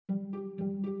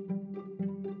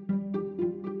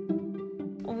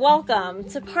Welcome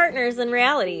to Partners in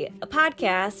Reality, a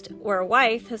podcast where a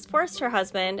wife has forced her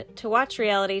husband to watch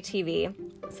reality TV,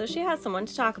 so she has someone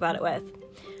to talk about it with.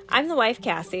 I'm the wife,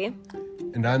 Cassie.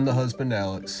 And I'm the husband,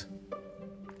 Alex.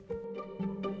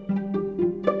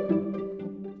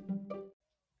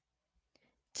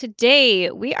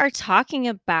 Today, we are talking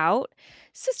about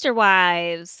Sister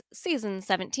Wives, Season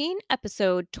 17,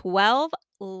 Episode 12,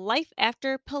 Life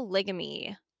After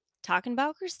Polygamy. Talking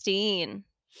about Christine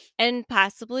and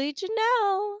possibly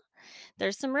Janelle.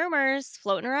 There's some rumors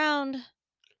floating around.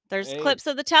 There's clips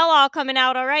of the tell-all coming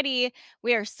out already.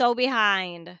 We are so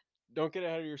behind. Don't get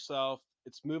ahead of yourself.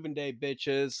 It's moving day,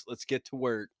 bitches. Let's get to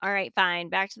work. All right, fine.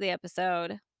 Back to the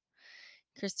episode.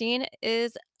 Christine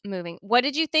is moving. What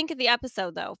did you think of the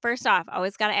episode, though? First off,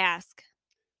 always got to ask.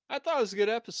 I thought it was a good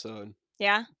episode.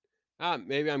 Yeah?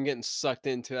 Maybe I'm getting sucked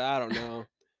into it. I don't know.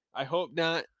 I hope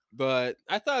not, but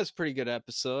I thought it was a pretty good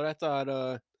episode. I thought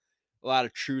a lot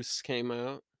of truths came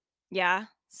out. Yeah?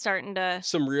 Starting to...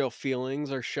 Some real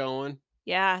feelings are showing.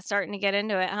 Yeah, starting to get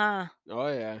into it, huh? Oh,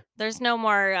 yeah. There's no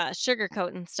more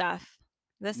sugarcoating stuff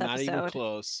this Not episode. Not even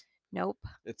close. Nope.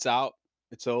 It's out.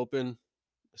 It's open.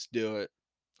 Let's do it.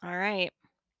 All right.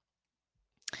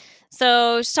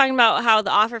 So she's talking about how the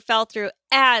offer fell through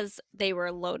as they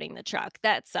were loading the truck.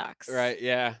 That sucks. Right,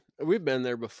 yeah. We've been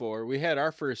there before. We had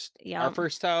our first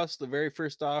house, the very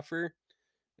first offer.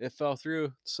 It fell through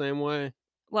the same way.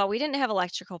 Well, we didn't have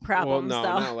electrical problems, though.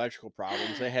 Not electrical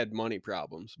problems. They had money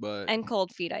problems, but... And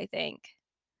cold feet, I think.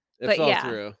 It fell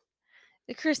through.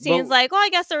 Christine's like, well, I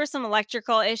guess there were some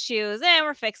electrical issues, and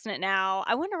we're fixing it now.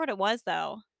 I wonder what it was,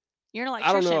 though. You're an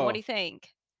electrician. I don't know. What do you think?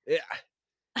 Yeah.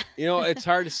 It's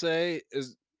hard to say.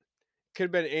 Could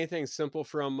have been anything simple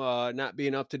from not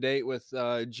being up to date with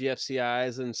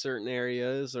GFCIs in certain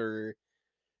areas or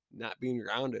not being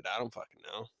grounded. I don't fucking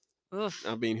know. Oof.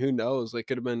 I mean, who knows? It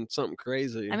could have been something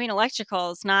crazy. I mean,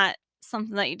 electrical is not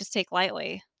something that you just take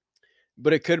lightly.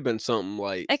 But it could have been something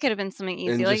light. It could have been something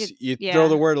easy. And you throw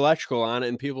the word electrical on it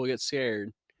and people get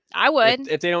scared. I would.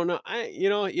 If they don't know,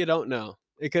 you don't know.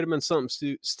 It could have been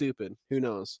something stupid. Who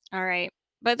knows? All right.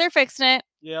 But they're fixing it.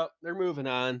 Yep, they're moving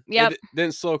on. Yep. It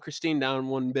didn't slow Christine down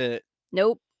one bit.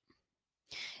 Nope.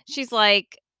 She's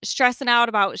like stressing out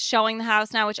about showing the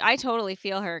house now, which I totally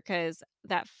feel her because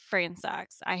that friggin'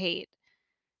 sucks. I hate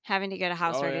having to get a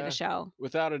house ready to show.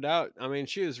 Without a doubt. I mean,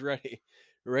 she was ready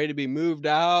to be moved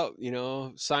out,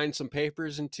 sign some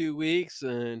papers in 2 weeks,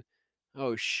 and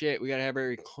oh shit, we got to have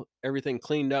everything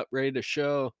cleaned up, ready to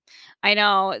show. I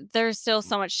know. There's still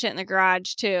so much shit in the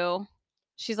garage, too.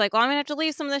 She's like, well, I'm going to have to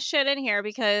leave some of this shit in here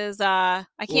because I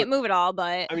can't move it all,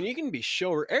 but... I mean, you can be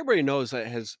everybody knows that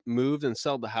has moved and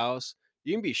sold the house.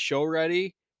 You can be show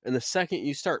ready, and the second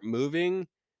you start moving,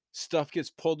 stuff gets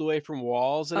pulled away from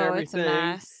walls and everything. It's a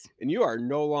mess. And you are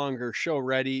no longer show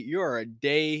ready. You are a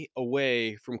day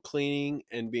away from cleaning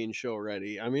and being show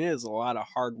ready. I mean, it is a lot of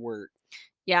hard work.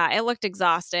 Yeah, it looked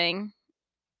exhausting.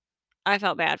 I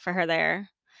felt bad for her there.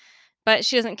 But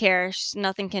she doesn't care.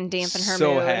 Nothing can dampen her mood.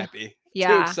 So happy.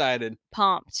 Yeah. Too excited.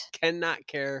 Pumped. Cannot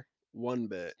care one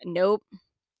bit. Nope.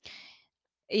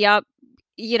 Yep.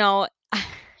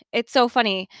 It's so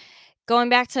funny. Going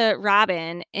back to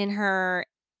Robin in her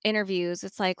interviews,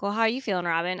 it's like, well, how are you feeling,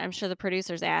 Robin? I'm sure the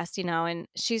producers asked, and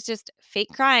she's just fake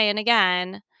crying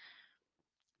again.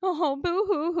 Oh,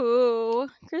 boo-hoo-hoo,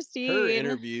 Christine. Her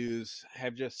interviews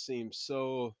have just seemed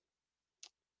so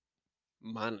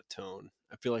monotone.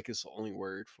 I feel like it's the only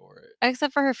word for it.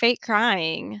 Except for her fake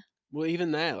crying. Well,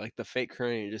 even that, like the fake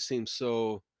crying, just seems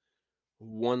so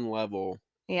one level,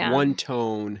 yeah, one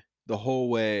tone the whole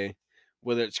way.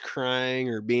 Whether it's crying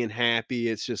or being happy,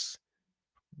 it's just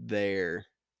there.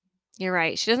 You're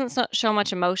right. She doesn't show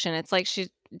much emotion. It's like she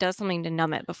does something to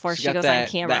numb it before she goes on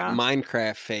camera. That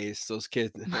Minecraft face, those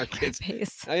kids, our kids.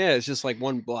 Face. Oh yeah, it's just like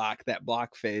one block. That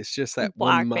block face, just that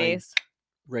block one face,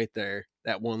 right there.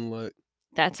 That one look.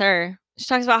 That's her. She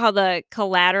talks about how the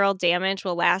collateral damage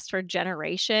will last for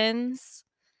generations.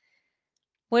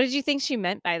 What did you think she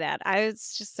meant by that? I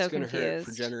was just so confused. Hurt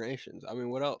for generations. I mean,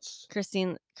 what else?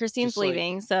 Christine's just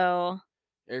leaving, so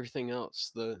everything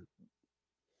else.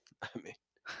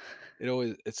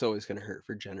 It's always going to hurt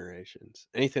for generations.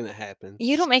 Anything that happens.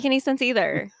 You don't make any sense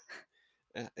either.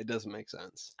 It doesn't make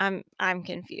sense. I'm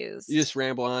confused. You just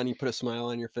ramble on. You put a smile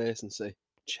on your face and say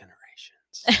generations.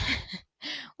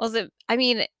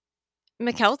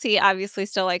 McKelty obviously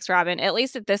still likes Robin, at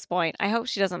least at this point. I hope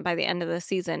she doesn't by the end of the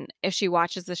season if she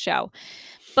watches the show.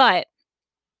 But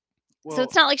so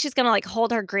it's not like she's going to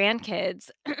hold her grandkids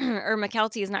or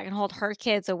McKelty is not going to hold her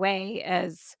kids away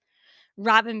as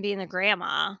Robin being the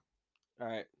grandma. All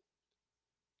right.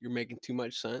 You're making too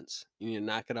much sense. You need to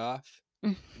knock it off.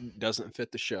 Mm, Doesn't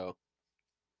fit the show.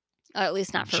 at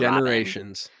least not for Robin.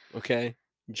 Generations, okay?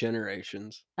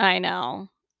 Generations. I know.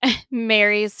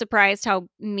 Mary's surprised how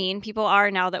mean people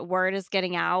are now that word is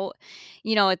getting out.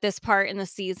 At this part in the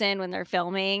season when they're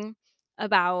filming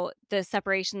about the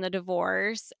separation, the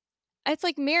divorce. It's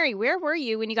like, "Mary, where were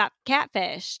you when you got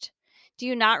catfished? Do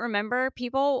you not remember?"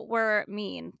 People were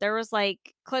mean. There was,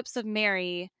 like, clips of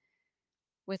Mary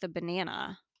with a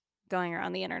banana going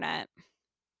around the internet.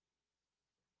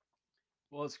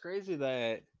 Well, it's crazy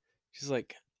that she's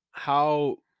like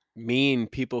how mean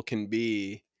people can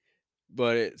be,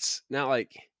 but it's not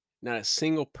like not a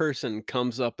single person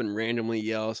comes up and randomly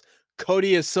yells,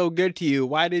 "Cody is so good to you.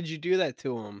 Why did you do that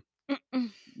to him?"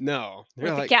 Mm-mm. No. They're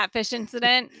With the like, catfish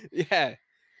incident. yeah.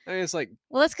 I mean, it's like,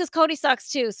 Well, that's because Cody sucks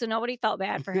too, so nobody felt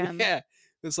bad for him. yeah.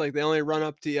 It's like they only run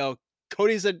up to yell,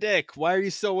 "Cody's a dick. Why are you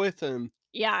still with him?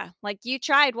 Yeah, like, you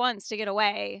tried once to get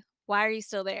away. Why are you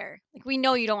still there? Like, we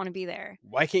know you don't wanna be there.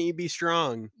 Why can't you be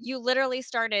strong?" You literally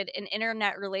started an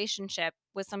internet relationship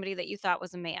with somebody that you thought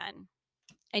was a man,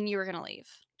 and you were gonna leave.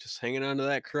 Just hanging on to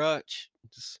that crutch.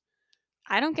 Just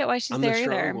I don't get why she's I'm the there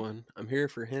strong either. one. I'm here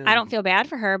for I him. don't feel bad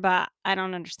for her, but I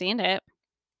don't understand it.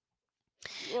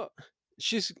 Well,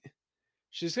 she's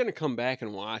she's gonna come back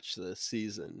and watch this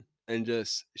season and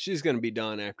just she's gonna be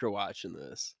done after watching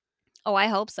this. Oh, I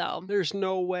hope so. There's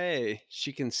no way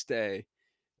she can stay.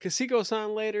 Cause he goes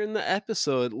on later in the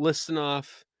episode listing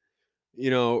off,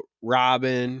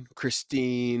 Robin,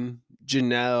 Christine,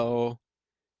 Janelle,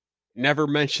 never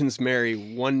mentions Mary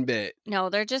one bit. No,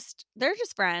 they're just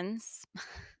friends.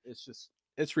 It's just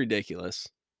it's ridiculous.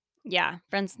 Yeah,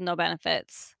 friends with no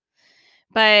benefits.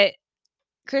 But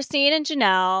Christine and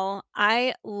Janelle,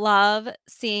 I love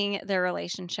seeing their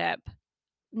relationship.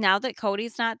 Now that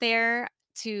Cody's not there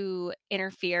to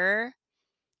interfere,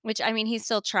 which I mean, he's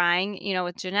still trying,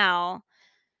 with Janelle.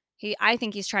 I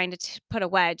think he's trying to put a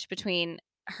wedge between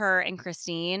her and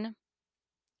Christine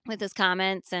with his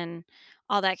comments and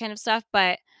all that kind of stuff.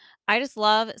 But I just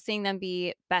love seeing them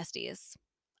be besties.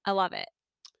 I love it.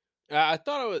 I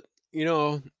thought it was, you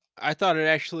know, I thought it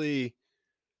actually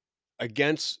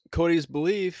against Cody's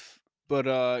belief,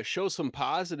 but shows some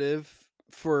positive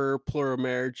for plural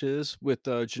marriages with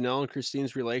Janelle and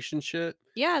Christine's relationship.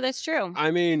 Yeah, that's true.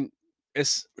 I mean,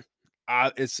 it's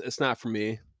it's not for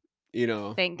me. You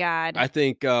know, Thank God. I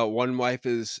think one wife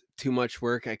is too much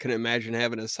work. I couldn't imagine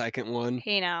having a second one.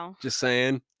 Hey, now, Just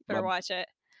saying, better watch it.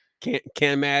 can't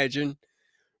imagine.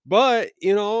 But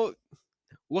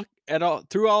look at all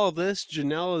through all of this,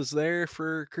 Janelle is there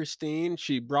for Christine.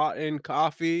 She brought in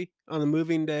coffee on the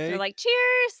moving They're day. like,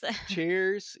 cheers.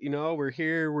 Cheers, we're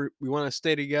here. We want to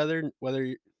stay together.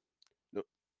 Whether no,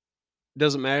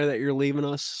 doesn't matter that you're leaving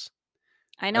us.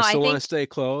 I I know. I still want to think stay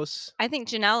close. I think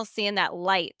Janelle's seeing that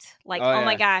light. Like, Oh oh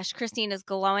my yeah. gosh, Christine is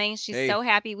glowing. She's so Hey,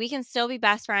 happy. We can still be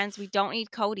best friends. We don't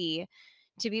need Cody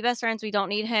to be best friends. We don't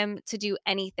need him to do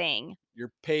anything.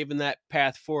 you're paving that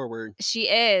path forward. She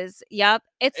is. Yep.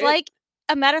 It's It like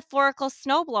a metaphorical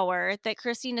snowblower that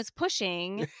Christine is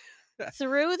pushing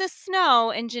through the snow,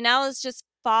 and Janelle is just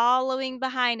following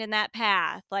behind in that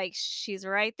path. Like, she's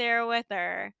right there with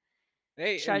her,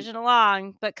 hey, and trudging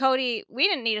along. But Cody, we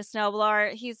didn't need a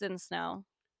snowblower. He's in the snow.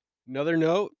 another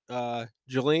note,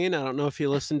 Jolene, I don't know if you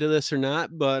listened to this or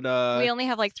not, but We only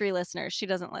have like 3 listeners. She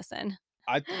doesn't listen.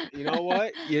 I you know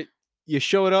what? You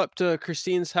showed up to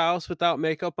Christine's house without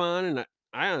makeup on, and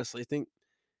I honestly think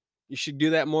you should do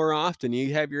that more often.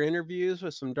 You have your interviews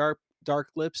with some dark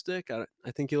lipstick.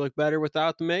 I think you look better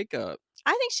without the makeup.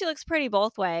 I think she looks pretty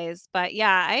both ways, but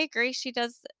yeah, I agree. She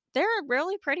does. They're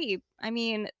really pretty. I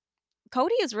mean,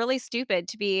 Cody is really stupid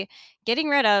to be getting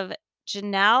rid of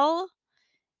Janelle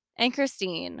and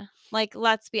Christine. Like,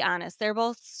 let's be honest. They're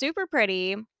both super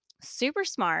pretty, super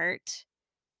smart,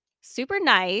 super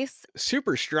nice.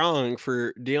 Super strong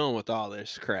for dealing with all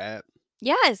this crap.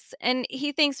 Yes. And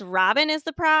he thinks Robin is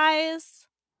the prize.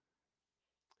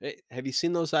 Hey, have you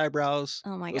seen those eyebrows?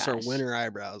 Oh my Those are gosh. winter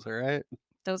eyebrows, all right?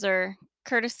 Those are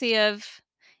courtesy of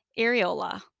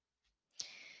Areola.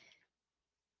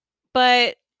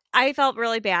 But I felt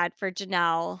really bad for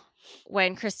Janelle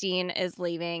when Christine is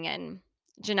leaving and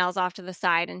Janelle's off to the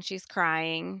side and she's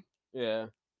crying. Yeah.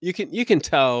 You can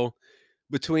tell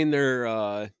between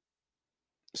their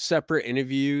separate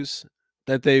interviews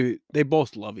that they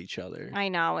both love each other. I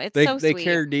know, it's They so they sweet.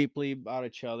 care deeply about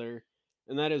each other,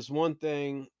 and that is one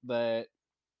thing that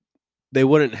they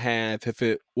wouldn't have if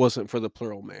it wasn't for the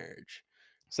plural marriage.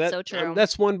 So So true.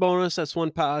 that's one bonus, that's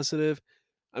one positive.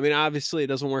 I mean, obviously, it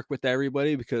doesn't work with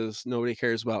everybody because nobody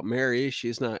cares about Mary.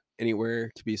 She's not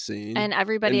anywhere to be seen, And and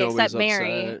everybody nobody's except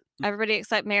Mary upset. everybody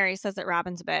except Mary says that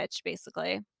Robin's a bitch,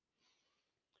 basically.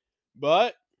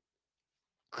 But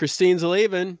Christine's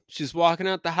leaving. She's walking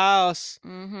out the house.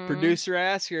 Mhm. Producer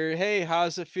asks her, "Hey, how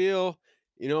does it feel?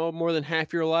 More than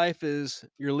half your life is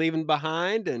you're leaving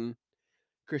behind." And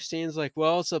Christine's like,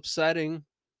 "Well, it's upsetting.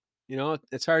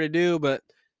 It's hard to do, but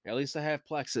at least I have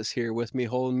Plexus here with me,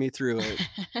 holding me through it.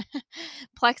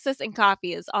 Plexus and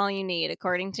coffee is all you need,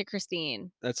 according to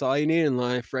Christine. That's all you need in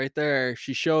life, right there.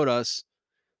 She showed us.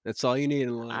 That's all you need in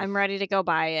I'm life." ready to go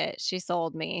buy it. She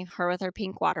sold me. Her with her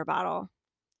pink water bottle.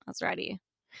 I was ready.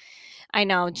 I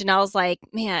know. Janelle's like,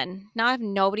 man, now I have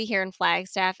nobody here in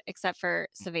Flagstaff except for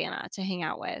Savannah to hang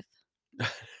out with.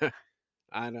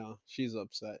 I know. She's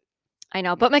upset. I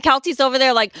know. But McKelty's over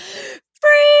there like,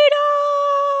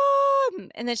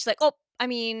 freedom. And then she's like, oh,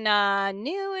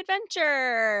 new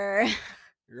adventure.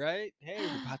 Right? Hey,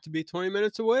 we're about to be 20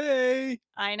 minutes away.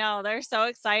 I know. They're so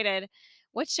excited.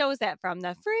 What show is that from?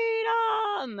 The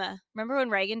Freedom. Remember when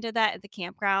Reagan did that at the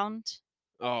campground?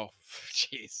 Oh,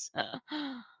 jeez.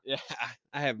 Yeah,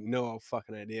 I have no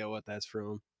fucking idea what that's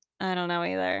from. I don't know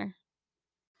either.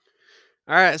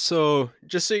 All right, so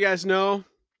just so you guys know,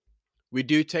 we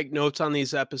do take notes on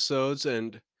these episodes,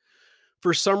 and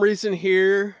for some reason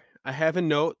here, I have a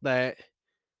note that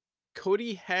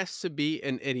Kody has to be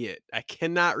an idiot. I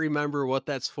cannot remember what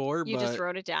that's for, You just but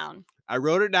wrote it down. I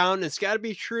wrote it down. It's got to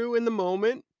be true in the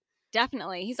moment.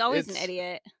 Definitely. He's always an It's,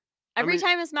 idiot. I Every mean,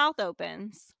 time his mouth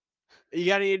opens. you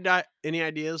got any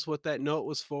ideas what that note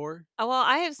was for? Oh, well,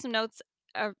 I have some notes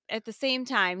at the same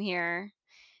time here,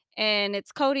 and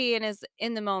it's Cody and is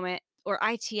in the moment, or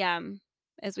ITM,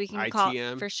 as we can call it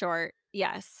ITM, for short.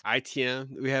 Yes,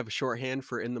 ITM. We have a shorthand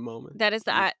for in the moment. that is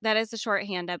the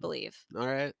shorthand, I believe. All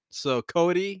right. So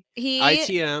Cody, He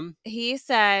ITM. he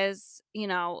says,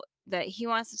 that he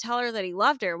wants to tell her that he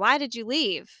loved her. Why did you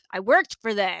leave? I worked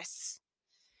for this,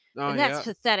 Oh and that's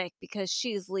yeah. pathetic because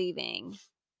she's leaving,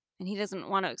 and he doesn't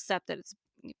want to accept that it's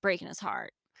breaking his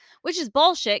heart, which is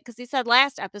bullshit because he said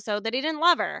last episode that he didn't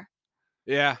love her.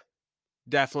 Yeah.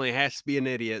 Definitely has to be an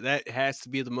idiot. That has to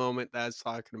be the moment that I was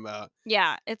talking about.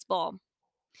 Yeah, it's bull.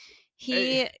 Eh,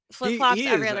 He flip flops he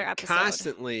every is other episode.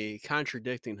 constantly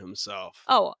contradicting himself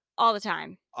Oh, all the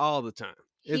time. all the time.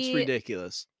 It's He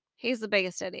ridiculous. he's the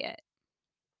biggest idiot.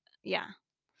 Yeah.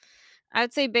 I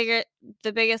would say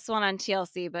the biggest one on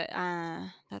TLC, but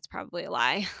that's probably a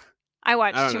lie. I I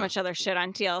watch don't too know. much other shit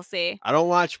on TLC. I don't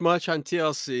watch much on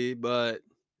TLC, but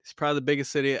it's probably the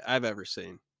biggest idiot I've ever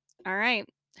seen. All right.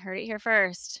 Heard it here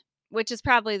first, which is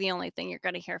probably the only thing you're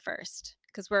going to hear first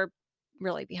cuz we're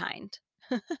really behind.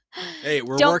 Hey,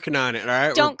 we're don't working on it. All right.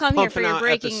 We're don't come here for pumping your out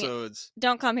breaking episodes.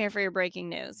 don't come here for your breaking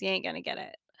news. You ain't going to get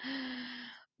it.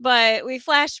 But we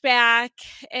flashed back,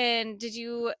 and did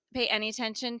you pay any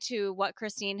attention to what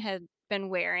Christine had been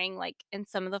wearing, like, in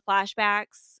some of the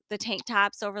flashbacks? The tank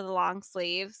tops over the long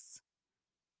sleeves?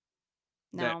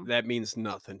 That No? that means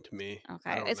nothing to me. I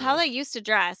Okay. don't It's how know. they used to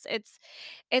dress.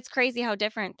 It's crazy how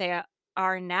different they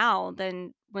are now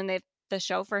than when the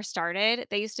show first started.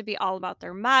 They used to be all about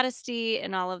their modesty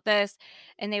and all of this,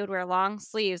 and they would wear long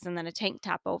sleeves and then a tank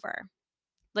top over.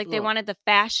 Like, they Well, wanted the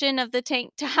fashion of the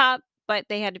tank top, but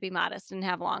they had to be modest and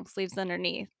have long sleeves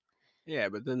underneath. yeah,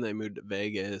 but then they moved to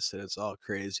Vegas and it's all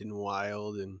crazy and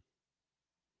wild and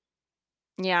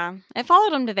Yeah, I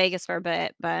followed him to Vegas for a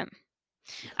bit, but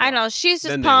I don't well, know, she's just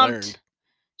then they learned. pumped.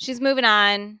 She's moving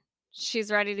on.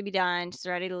 She's ready to be done. She's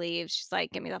ready to leave. She's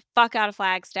like, "Get me the fuck out of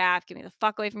Flagstaff. Get me the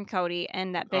fuck away from Cody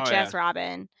and that Oh bitch yeah. ass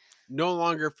Robin." No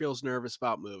longer feels nervous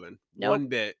about moving. Nope. One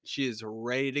bit. She is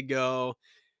ready to go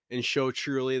and show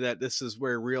truly that this is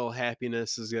where real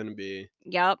happiness is going to be.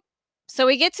 Yep. So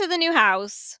we get to the new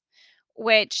house,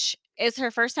 which is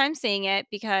her first time seeing it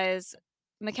because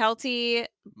McKelty,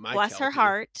 My bless her Kelty.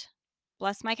 heart,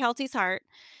 bless my Kelty's heart,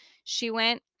 she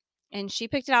went and she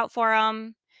picked it out for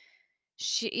him.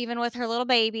 She even with her little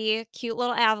baby, cute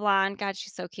little Avalon. God,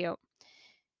 she's so cute.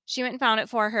 She went and found it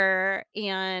for her,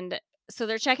 and so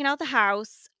they're checking out the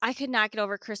house. I could not get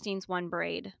over Christine's one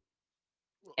braid.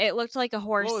 It looked like a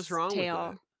What was horse wrong with that?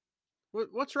 tail.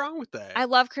 What's wrong with I that?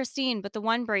 love Christine, but the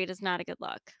one braid is not a good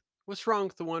look. What's wrong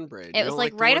with the one braid? It You was don't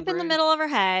like like the right one up in the braid? middle of her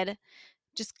head,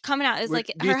 just coming out. It was like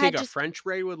Do you her think head a just, French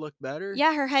braid would look better?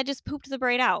 yeah, her head just pooped the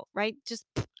braid out, right? Just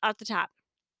out the top.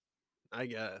 I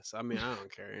guess. I mean, I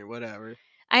don't care. Whatever.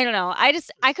 I don't know.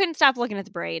 I couldn't stop looking at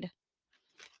the braid.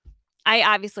 I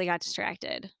obviously got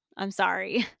distracted. I'm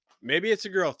sorry. Maybe it's a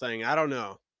girl thing. I don't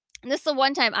know. This is the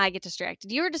one time I get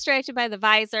distracted. You were distracted by the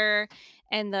visor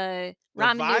and the The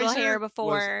ramen noodle hair visor was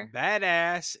before.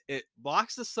 badass. It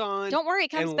blocks the sun Don't worry,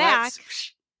 it comes and lets back.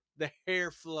 the hair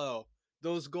flow.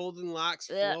 Those golden locks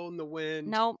Ugh, flow in the wind.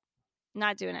 nope,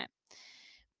 not doing it.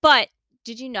 But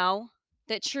did you know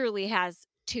that Truly has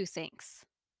 2 sinks.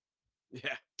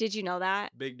 Yeah, Did you know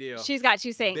that? big deal. She's got 2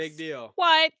 Big sinks. deal.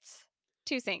 What?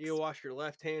 2 You sinks. wash your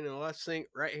left hand in the left sink,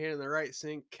 right hand in the right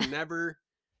sink, can never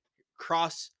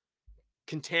cross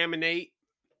contaminate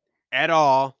at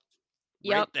all.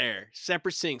 Right Yep, there.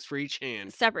 Separate sinks for each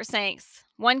hand. separate sinks.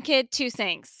 1 kid, 2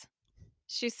 sinks.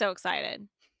 She's so excited.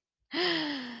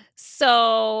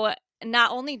 So,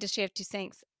 not only does she have 2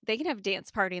 sinks, they can have a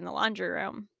dance party in the laundry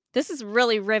room. This is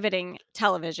really riveting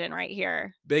television right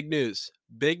here. Big news.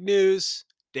 Big news.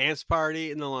 Dance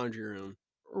party in the laundry room.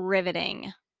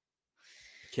 Riveting.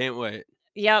 Can't wait.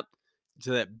 Yep.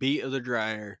 To that beat of the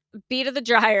dryer. Beat of the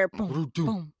dryer. Boom, Ru-dum,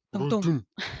 boom, boom, boom. ru-dum,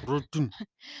 ru-dum.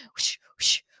 Whoosh,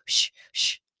 whoosh, whoosh,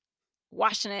 whoosh.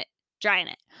 Washing it, drying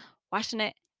it, washing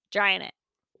it, drying it.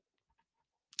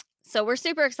 So we're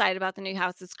super excited about the new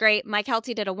house. It's great. Mike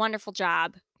Helty did a wonderful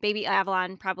job. Baby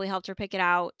Avalon probably helped her pick it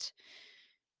out.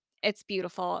 It's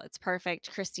beautiful. It's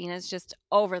perfect. Christina's just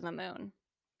over the moon.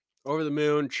 Over the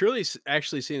moon. Truly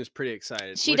actually seems pretty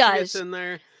excited. She When she gets does. in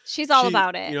there, She's all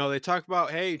about you it. know, they talk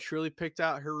about, hey, Truly picked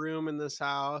out her room in this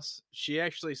house. She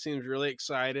actually seems really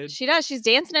excited. She does. She's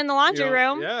dancing in the laundry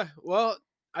room. Yeah. Well,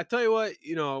 I tell you what,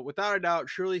 without a doubt,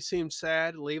 Truly seems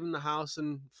sad leaving the house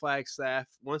in Flagstaff.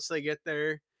 Once they get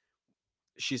there,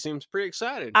 she seems pretty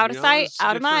excited. Out of sight, It's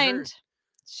out of good for her. mind.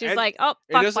 She's And like, oh,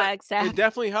 it fuck doesn't. It Flagstaff.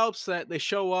 definitely helps that they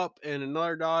show up and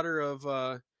another daughter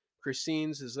of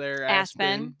Christine's is there, Aspen.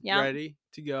 Aspen, Yep. ready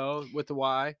to go with the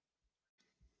Y.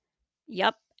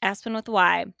 Yep. Aspen with a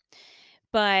Y.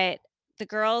 But the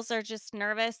girls are just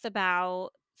nervous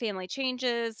about family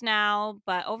changes now.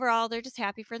 But overall, they're just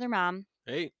happy for their mom.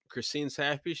 Hey, Christine's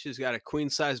happy. She's got a queen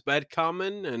size bed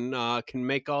coming and can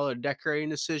make all her decorating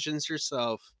decisions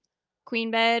herself.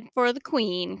 Queen bed for the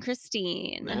queen,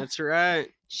 Christine. That's right.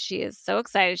 She is so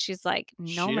excited. She's like, no,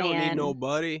 She don't need man.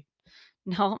 nobody.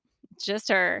 No, just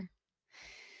her.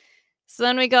 So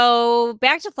then we go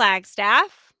back to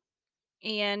Flagstaff,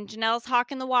 and Janelle's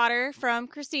hawking the water from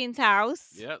Christine's house.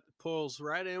 Yep, pulls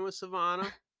right in with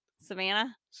Savannah.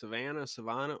 Savannah.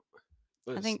 Savannah.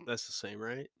 I think That's the same,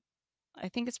 right? I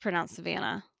think it's pronounced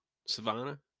Savannah.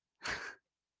 Savannah.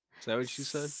 Is that what you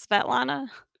said? Svetlana?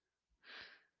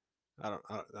 I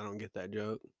don't get that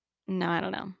joke. No, I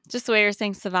don't know. Just the way you're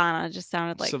saying Savannah just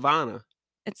sounded like Savannah,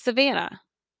 it's Savannah.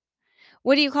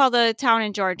 What do you call the town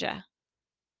in Georgia?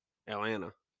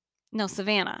 Atlanta. No,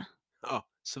 Savannah. Oh,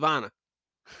 Savannah.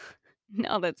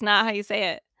 No, that's not how you say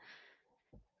it.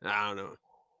 I don't know.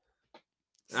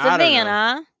 I don't know.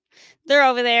 Savannah. They're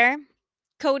over there.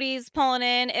 Cody's pulling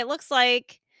in. It looks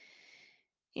like,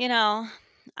 you know,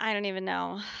 I don't even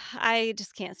know. I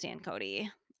just can't stand Cody.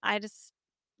 I just,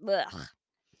 ugh.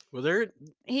 Well, they're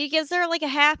He gives her like a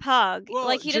half hug. well,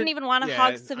 Like he didn't even want to yeah. hug I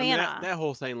mean that Savannah. that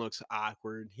whole thing looks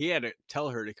awkward. He had to tell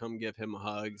her to come give him a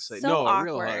hug. Say So no, a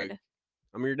real hug. awkward.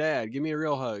 I'm your dad. Give me a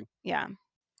real hug. Yeah.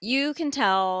 You can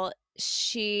tell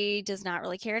she does not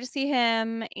really care to see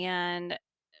him and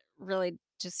really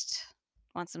just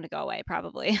wants him to go away,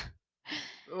 probably.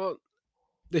 Well,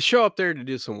 they show up there to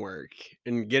do some work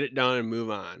and get it done and move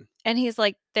on. And he's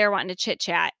like, they're wanting to chit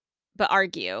chat, but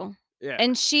argue. Yeah,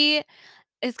 And she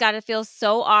has got to feel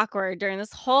so awkward during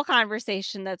this whole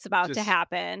conversation that's about to just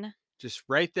happen. just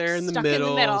right there in the Stuck in the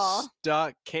middle, middle.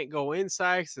 stuck. Can't go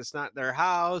inside because it's not their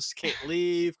house. Can't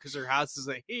leave because their house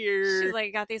isn't She's here.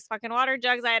 like, got these fucking water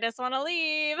jugs. I just want to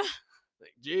leave.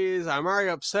 Like, geez, I'm already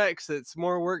upset because it's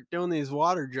more work doing these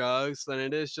water jugs than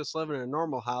it is just living in a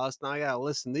normal house. Now I gotta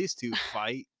listen to these two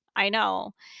fight. I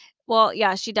know. Well,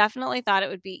 yeah, she definitely thought it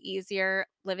would be easier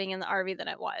living in the RV than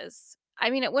it was.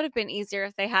 I mean, it would have been easier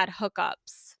if they had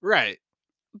hookups, Right. If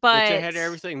they but had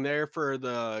everything there for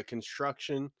the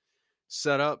construction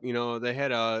setup, they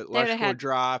had a they would have electrical had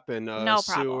drop and no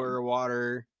problem. sewer,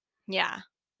 water. Yeah,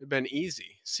 It'd been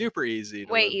easy, super easy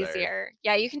to way live there. easier.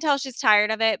 Yeah, you can tell she's tired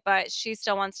of it, but she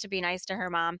still wants to be nice to her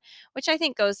mom, which I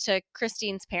think goes to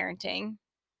Christine's parenting.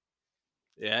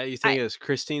 Yeah, you I think it's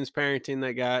Christine's parenting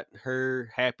that got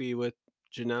her happy with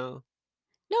Janelle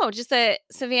No, just that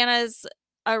Savannah's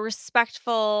a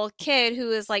respectful kid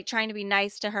who is like trying to be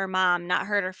nice to her mom, not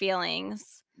hurt her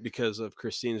feelings. because of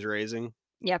Christine's raising?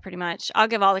 Yeah, pretty much. I'll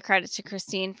give all the credit to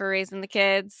Christine for raising the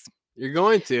kids. You're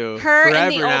going to Her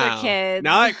and the forever older now. kids.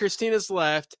 Now that Christina's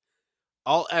left,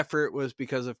 all effort was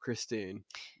because of Christine.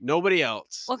 Nobody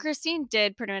else. Well, Christine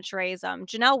did pretty much raise them.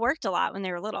 Janelle worked a lot when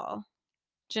they were little.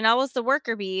 Janelle was the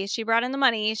worker bee. She brought in the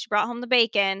money. She brought home the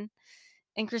bacon.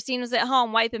 And Christine was at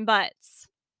home wiping butts,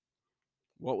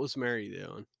 What was Mary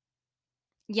doing?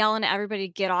 yelling at everybody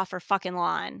to get off her fucking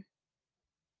lawn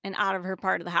and out of her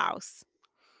part of the house.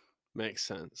 Makes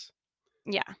sense.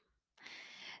 Yeah.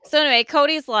 So anyway,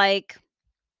 Cody's like,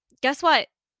 guess what?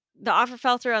 The offer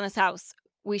fell through on this house.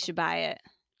 We should buy it.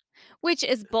 Which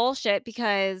is bullshit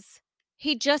because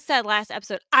he just said last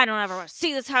episode, "I don't ever wanna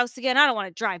see this house again. I don't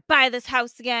wanna drive by this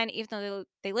house again," even though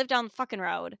they live down the fucking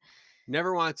road.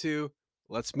 Never want to.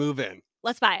 Let's move in.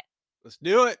 Let's buy it. Let's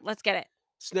do it. Let's get it.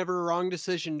 It's never a wrong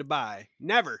decision to buy.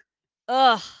 Never.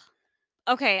 Ugh.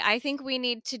 Okay, I think we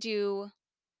need to do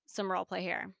some role play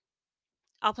here.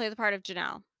 I'll play the part of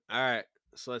Janelle. All right.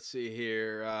 So let's see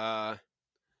here.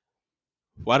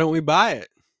 Why don't we buy it?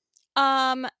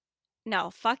 Um, no,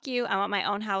 fuck you. I want my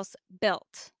own house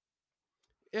built.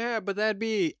 Yeah, but that'd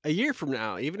be a year from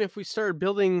now, even if we started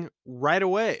building right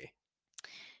away.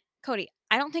 Kody,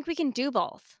 I don't think we can do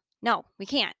both. No, we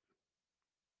can't.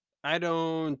 I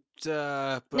don't,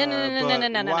 No, no, no, no, no, no, but no,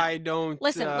 no, no. why don't,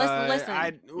 Listen, listen,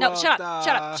 listen. No, well, shut up,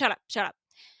 shut up, shut up, shut up.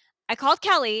 I called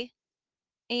Kelly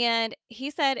and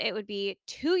he said it would be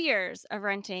 2 years of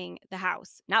renting the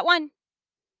house, not 1.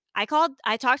 I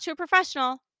talked to a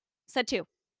professional, said 2.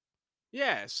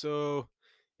 yeah, so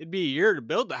it'd be a year to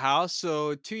build the house.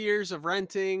 So 2 years of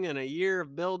renting and a year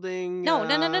of building. No,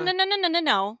 no, no, no, no, no, no, no, no,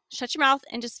 no. Shut your mouth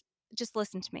and just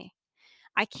listen to me.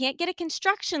 I can't get a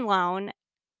construction loan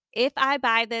if I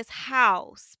buy this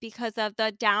house because of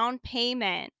the down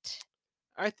payment.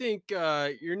 I think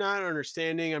you're not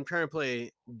understanding. I'm trying to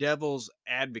play devil's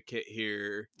advocate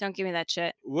here. Don't give me that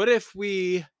shit. What if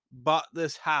we bought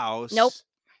this Nope. house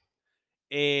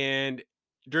and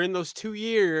during those 2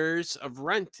 years of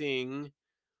renting,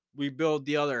 we build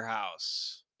the other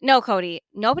house? No, Kody.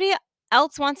 Nobody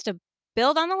else wants to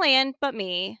build on the land but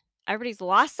me. Everybody's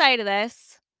lost sight of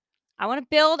this. I want to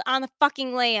build on the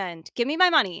fucking land. Give me my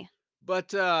money.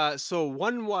 But so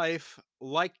one wife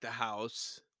liked the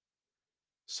house.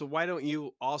 So why don't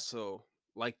you also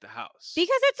like the house?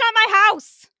 Because it's not my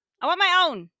house. I want my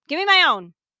own. Give me my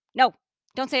own. No.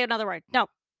 Don't say another word. No.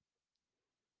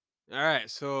 All right.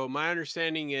 So my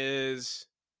understanding is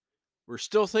we're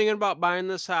still thinking about buying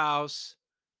this house,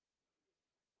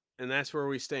 and that's where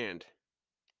we stand.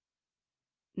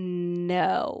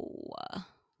 No.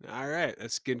 All right,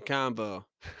 that's a good combo.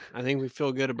 I think we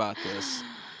feel good about this.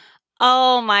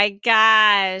 Oh my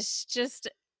gosh. Just,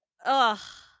 ugh.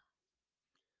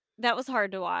 That was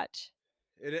hard to watch.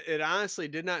 It honestly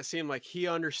did not seem like he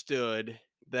understood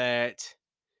that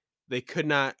they could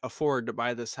not afford to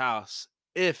buy this house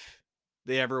if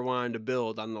they ever wanted to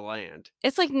build on the land.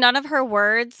 It's like none of her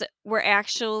words were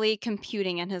actually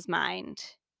computing in his mind.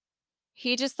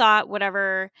 He just thought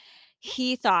whatever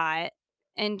he thought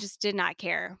and just did not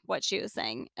care what she was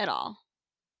saying at all.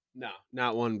 No,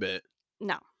 not one bit.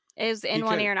 No. It was He in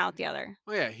one could. ear and out the other.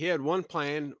 Oh yeah, he had one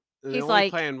plan, and the He's only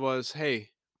like, plan was, "Hey,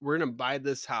 we're gonna buy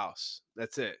this house."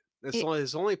 That's it. That's he only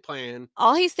his only plan.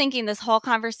 all he's thinking this whole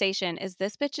conversation is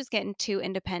this bitch is getting too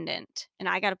independent and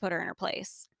I gotta put her in her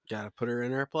place. Got to put her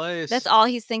in her That's place. all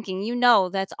he's thinking. You know,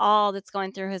 that's all that's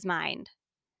going through his mind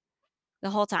the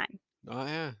whole time. Oh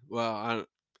yeah. Well,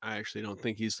 I actually don't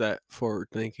think he's that forward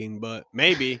thinking, but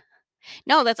maybe.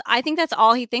 No, I think that's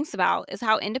all he thinks about is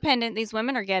how independent these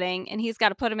women are getting and he's got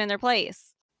to put them in their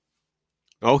place.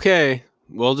 Okay,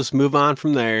 we'll just move on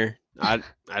from there. I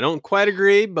don't quite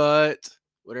agree, but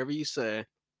whatever you say.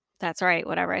 That's right,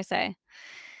 whatever I say.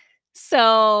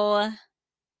 So,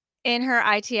 in her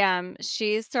ITM,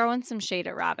 she's throwing some shade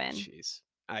at Robin. Jeez,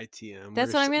 ITM.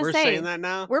 That's what I'm going to We're say. saying that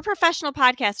now. We're professional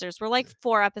podcasters. We're like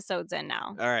 4 episodes in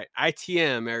now. All right,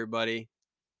 ITM, everybody.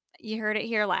 You heard it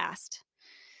here last.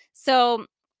 So,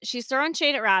 she's throwing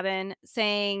shade at Robin,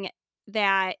 saying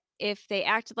that if they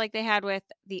acted like they had with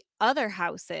the other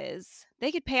houses,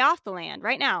 they could pay off the land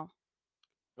right now.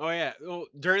 Oh yeah. Well,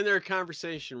 during their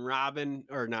conversation, Robin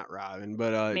or not Robin,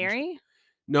 but Mary?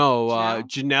 no, Janelle?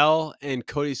 Janelle and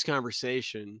Cody's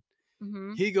conversation.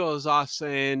 Mm-hmm. He goes off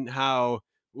saying how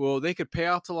well they could pay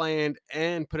off the land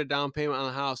and put a down payment on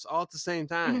the house all at the same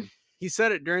time. He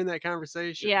said it during that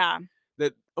conversation. Yeah.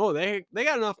 That they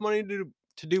got enough money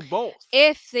to do both.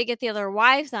 If they get the other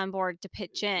wives on board to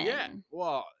pitch Yeah. in,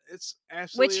 Well, it's which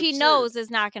absolutely he absurd. knows is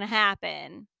not going to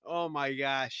happen. Oh my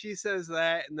gosh. She says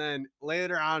that. And then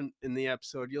later on in the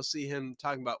episode, you'll see him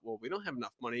talking about, well, we don't have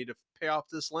enough money to pay off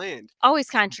this land. Always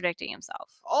contradicting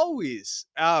himself. Always.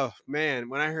 Oh man.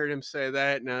 When I heard him say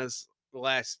that, and that was the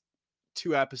last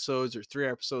 2 episodes or 3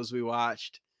 episodes we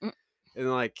watched, Mm.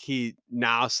 and like he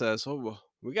now says, oh, well,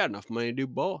 we got enough money to do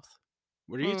both.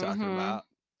 What are you talking Mhm. about?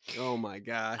 Oh my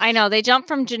gosh. I know. They jumped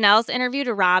from Janelle's interview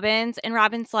to Robin's, and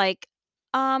Robin's like,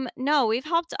 no, we've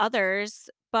helped others,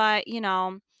 but,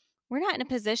 we're not in a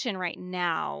position right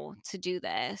now to do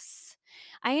this.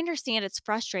 I understand it's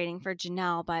frustrating for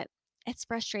Janelle, but it's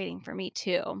frustrating for me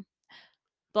too.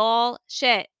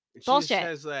 Bullshit. And she just Bullshit.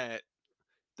 has that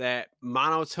that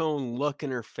monotone look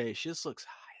in her face. She just looks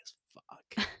high as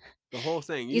fuck. The whole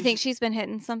thing. You think she's been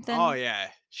hitting Oh something? yeah,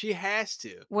 she has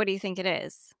to. What do you think it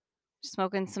is?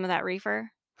 Smoking some of that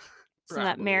reefer? Some of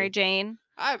that Mary Probably. Jane?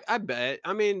 I bet.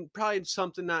 I mean, probably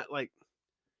something not like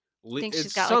Think she's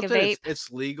it's got, like, a something vape?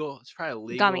 it's legal. It's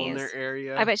probably legal in their Gummies. I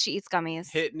area. bet she eats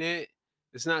gummies. Hitting it.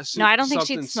 It's not No, I don't think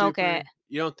she'd something smoke it. super.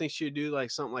 You don't think she'd do like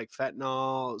something like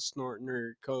fentanyl, snorting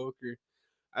or coke, or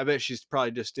I bet she's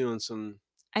probably just doing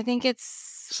I think it's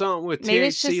something with maybe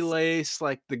it's THC just lace,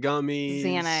 like the gummies.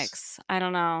 Xanax. I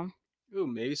don't know. Ooh,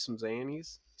 maybe some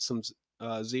Xannies, some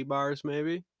Z bars,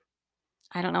 maybe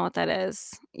I don't know what that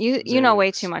is. You know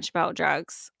way too Xanax. much about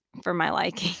drugs for my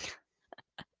liking.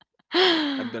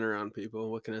 I've been around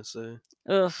people. What can I say?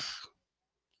 Ugh.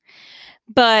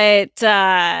 But,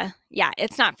 yeah,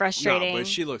 it's not No, but frustrating.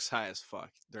 she looks high as fuck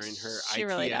during her She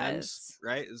really ITMs, does.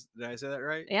 right? Did I say that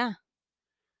right? Yeah,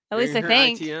 at least During I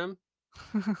her think. ITM,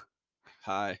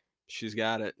 high. She's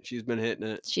got it. She's been hitting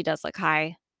it. She does look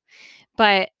high.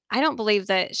 But I don't believe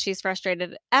that she's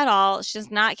frustrated at all. She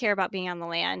does not care about being on the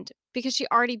land because she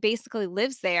already basically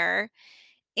lives there,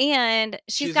 and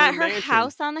she's She's in a got her mansion.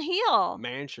 house on the hill.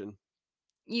 Mansion.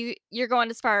 You're going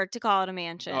as far to call it a Oh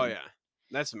mansion. yeah,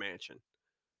 that's a mansion.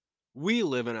 We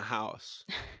live in a house.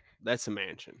 That's a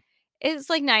mansion. It's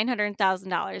like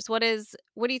 $900,000.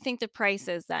 What do you think the price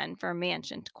is then for a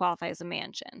mansion to qualify as a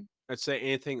mansion? I'd say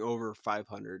anything over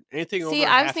 500. Anything See,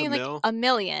 over I was half a thinking like mil. a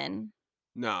million.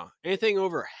 No, anything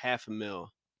over half a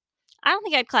mil. I don't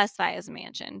think I'd classify it as a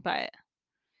mansion, but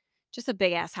just a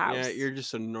big ass Yeah, house. you're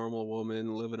just a normal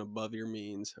woman living above your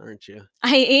means, aren't you?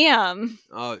 I am.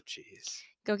 Oh, jeez.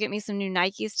 Go get me some new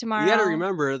Nikes You got to tomorrow.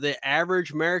 remember the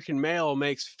average American male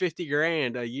makes 50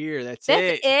 grand a year. That's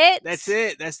That's it. That's it?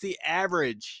 it. That's the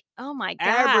average. Oh my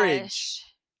Average. gosh.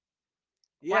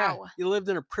 Yeah, Wow. you lived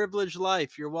in a privileged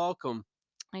life. You're welcome.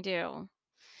 I do.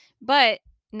 But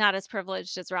not as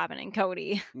privileged as Robin and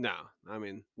Cody. No, I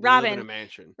mean, you live in a Robin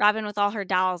mansion. Robin with all her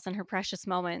dolls and her precious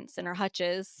moments and her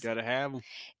hutches. Gotta have them.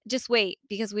 Just wait,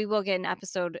 because we will get an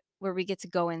episode where we get to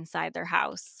go inside their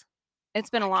house. It's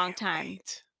been I a long can't time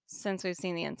wait. since we've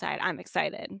seen the inside. I'm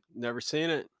excited. Never seen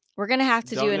it. We're gonna have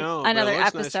to do Don't know, but it another looks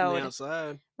nice from the episode.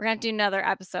 outside. We're gonna do another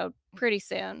episode pretty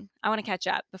soon. I want to catch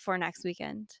up before next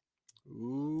weekend.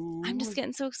 I'm just Ooh.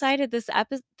 getting so excited. This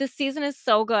season is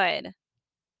so good.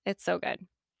 It's so good.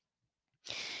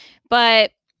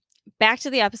 But back to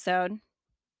the episode.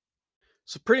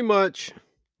 So pretty much,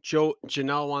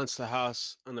 Janelle wants the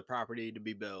house on the property to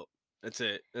be built. That's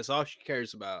it. That's all she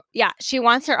cares about. Yeah, she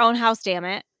wants her own house, damn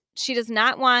it. She does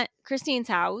not want Christine's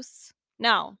house.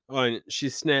 No. Oh, and she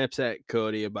snaps at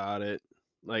Kody about it.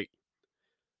 Like,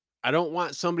 I don't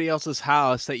want somebody else's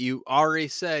house that you already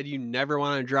said you never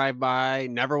want to drive by,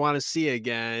 never want to see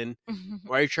again.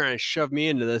 Why are you trying to shove me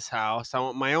into this house? I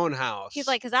want my own He's house.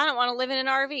 like, "'Cause I don't wanna live in an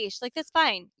RV." She's like, "That's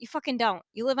fine. You fucking don't.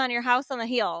 You live on your house on the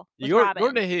hill with Go to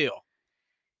Robin." the hill.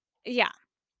 Yeah.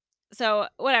 So,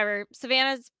 whatever.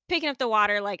 Savannah's picking up the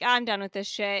water like, "I'm done with this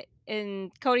shit,"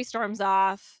 and Cody storms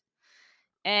off,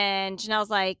 and Janelle's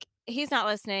like, "He's not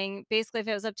listening." Basically, if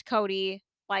it was up to Cody,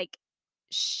 like,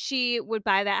 she would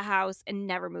buy that house and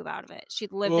never move out of it.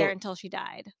 She'd live there Well, until she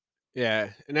died.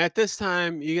 yeah. And at this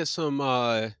time, you get some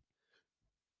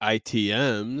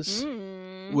ITMs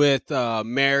Mm. with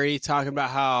Mary talking about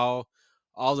how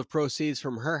all the proceeds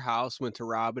from her house went to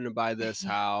Robin to buy this Yeah.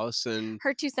 house. And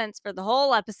Her 2 cents for the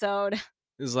whole episode.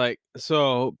 it's like,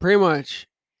 so pretty much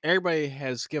everybody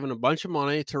has given a bunch of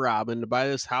money to Robin to buy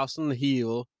this house on the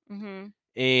hill. Mhm.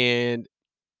 And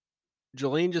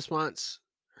Jolene just wants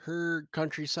her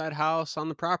countryside house on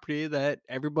the property that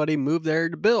everybody moved there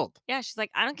to build. Yeah, she's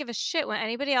like, "I don't give a shit what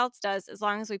anybody else does as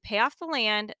long as we pay off the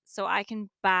land so I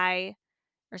can buy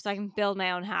or so I can build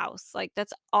my own house. Like,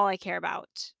 that's all I care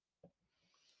about."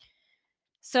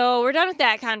 So we're done with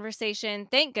that conversation.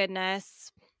 Thank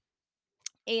goodness.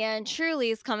 And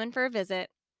Truly's coming for a visit.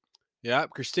 Yep,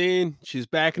 Christine, she's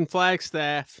back in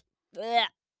Flagstaff. Blech.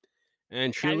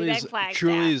 And Gotta be back in Flagstaff.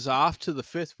 Truly's off to the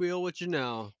fifth wheel with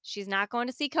Janelle. She's not going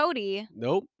to see Cody.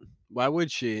 Nope. Why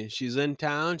would she? She's in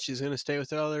town. She's gonna stay with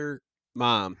her other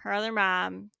mom. Her other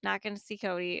mom, not going to see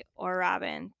Cody or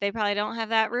Robin. They probably don't have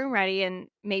that room ready, and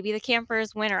maybe the camper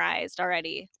is winterized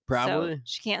already. So Probably.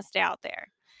 she can't stay out there.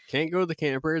 Can't go to the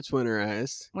camper, it's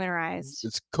winterized. Winterized.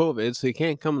 It's COVID, so you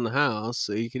can't come in the house.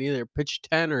 So you can either pitch a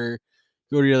tent or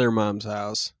go to your other mom's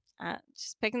house.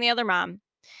 Just picking the other mom.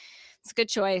 It's a good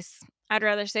choice. I'd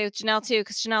rather stay with Janelle too,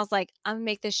 because Janelle's like, "I'm gonna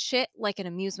make this shit like an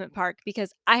amusement park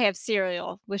because I have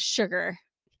cereal with sugar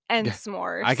and Yeah,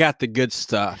 s'mores. I got the good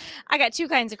stuff. I got 2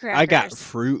 kinds of I got crackers.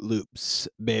 Fruit Loops,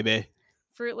 baby.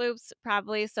 Fruit Loops,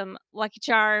 probably some Lucky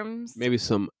Charms. maybe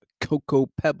some Cocoa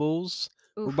Pebbles.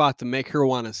 We're Oof, about to make her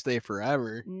wanna stay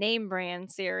forever. name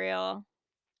brand cereal.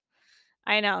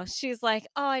 I know. She's like,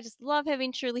 "Oh, I just love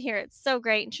having Truly here. It's so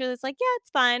great." And Truly's like, "Yeah, it's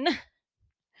fun."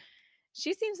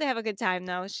 She seems to have a good time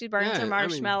though. She burns her Yeah, I mean,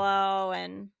 marshmallow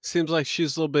and seems like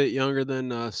she's a little bit younger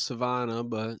than, Savannah,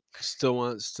 but still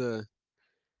wants to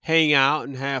hang out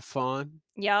and have fun.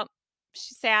 yep.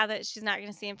 She's sad that she's not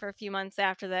gonna see him for a few months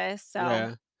after this. So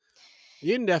Yeah.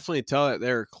 You can definitely tell that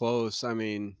they're close. I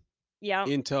mean, yep.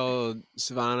 you can tell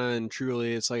Savannah and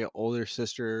Truly, it's like an older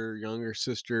sister, younger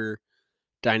sister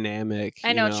dynamic,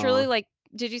 I know, Truly, like,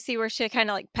 did you see where she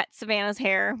kinda, like, pet Savannah's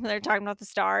hair when they're talking about the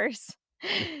stars?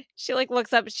 She, like,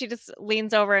 looks up, she just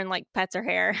leans over and, like, pets her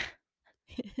hair.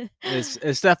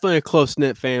 It's definitely a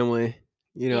close-knit family,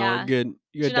 Yeah. good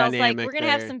Janelle's like, dynamic "We're gonna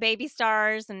have there. some baby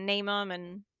stars and name them,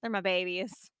 and they're my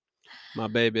babies." My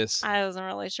babies. I wasn't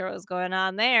really sure what was going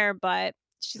on there, but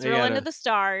she's I real got into a the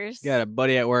stars. got a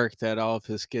buddy at work that all of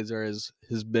his kids are his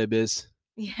babies.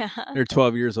 Yeah. They're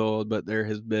 12 years old, but they're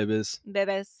his babies.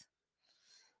 Babies.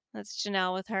 That's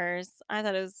Janelle with hers. I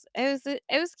thought it was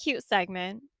a cute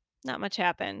segment. Not much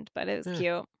happened, but it was Yeah,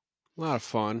 cute. a lot of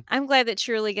fun. I'm glad that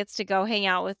Truly gets to go hang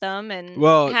out with them and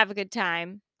Well, have a good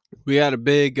time. we had a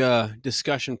big,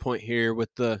 discussion point here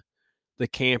with the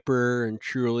camper and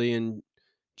Truly and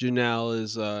Janelle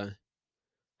is,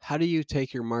 how do you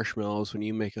take your marshmallows when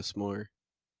you make a s'more?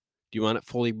 Do you want it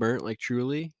fully burnt like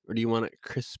Truly, or do you want it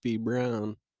crispy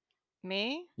brown?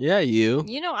 Me? Yeah, you.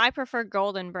 You know, I prefer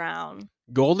golden brown.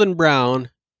 Golden brown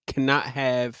cannot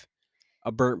have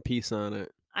a burnt piece on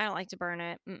it. I don't like to burn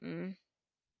it. Mm-mm.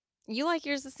 You like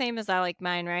yours the same as I like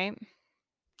mine, right?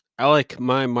 I like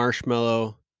my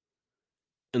marshmallow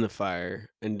in the fire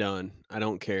and done. I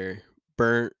don't care.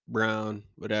 Burnt, brown,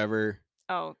 whatever.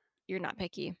 Oh, you're not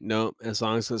picky. Nope. As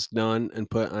long as it's done and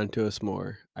put onto a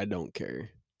s'more, I don't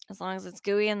care. As long as it's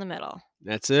gooey in the middle.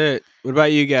 That's it. What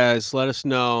about you guys? Let us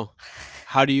know.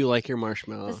 How do you like your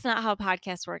marshmallow? That's not how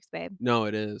podcast works, babe. No,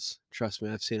 it is. Trust me,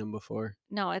 I've seen them before.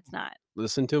 No, it's not.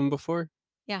 Listen to them before?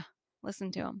 Yeah,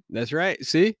 listen to him. That's right.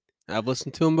 See? I've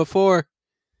listened to them before.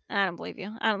 I don't believe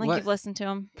you. I don't think What? you've listened to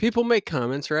him. People make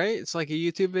comments, right? It's like a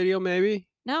YouTube video, maybe?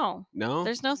 No, No?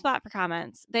 there's no spot for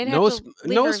comments. They'd have No, to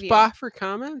leave no a review. spot for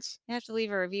comments? They have to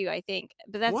leave a review, I think.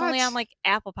 But that's only on What? like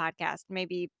Apple Podcast,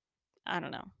 maybe. I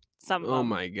don't know. Some of Oh them.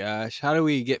 my gosh. How do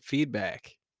we get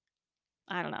feedback?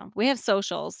 I don't know. We have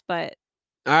socials, but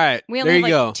All right. we only There have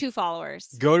you like go. 2 followers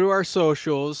Go to our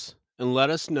socials and let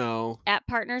us know. at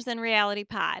Partners in Reality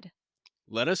Pod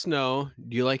Let us know.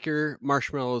 Do you like your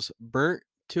marshmallows burnt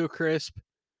to a crisp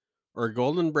or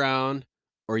golden brown,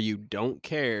 or you don't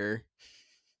care,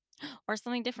 or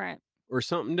something different. or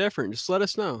something different? Just let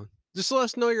us know. Just let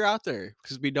us know you're out there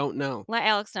because we don't know. Let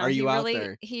Alex know. Are He you out really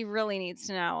there? he really needs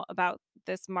to know about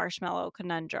this marshmallow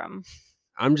conundrum.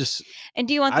 I'm just, And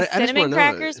do you want the I just want cinnamon to know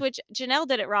crackers? Which Janelle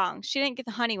did it wrong. She didn't get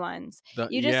the honey ones.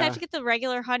 You just have yeah, to get the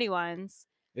regular honey ones.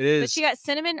 it But she is. got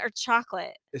cinnamon or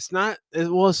chocolate. It's not, it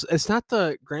was, it's not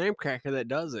the graham cracker that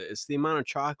does it. It's the amount of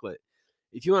chocolate.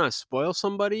 If you want to spoil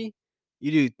somebody,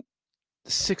 you do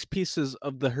 6 pieces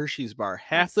of the Hershey's bar,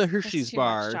 half the That's Hershey's too much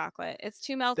bar. chocolate. It's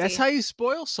too That's melty. how you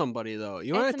spoil somebody, though.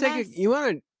 You It's wanna a take a you mess.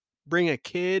 wanna bring a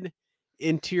kid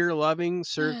into your loving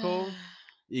circle,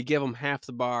 you give them half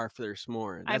the bar for their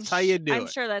s'more. That's how you do I'm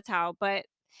it. sure that's how, but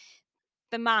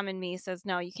the mom in me says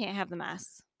no, you can't have the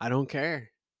mess. I don't care.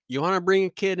 You wanna bring a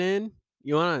kid in,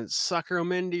 you wanna sucker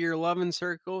them into your loving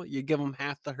circle, you give them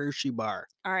half the Hershey bar.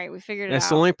 All right, we figured it That's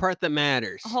the out. only part that A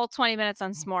matters. whole 20 minutes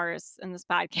on s'mores in this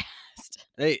podcast.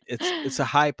 Hey, it's a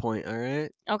high point,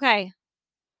 alright? Okay.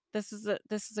 This is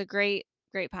a great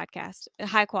podcast.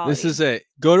 High This quality. is it.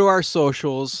 Go to our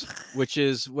socials, which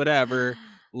is whatever.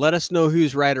 Let us know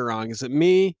who's right or wrong. Is it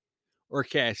me or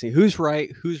Cassie? Who's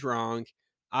right? Who's wrong?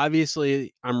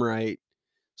 Obviously, I'm right.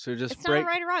 So It's not a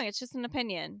right or wrong, it's just an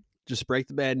opinion. just break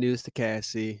the bad news to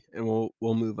Cassie, and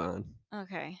we'll move on.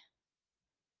 Okay.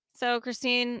 So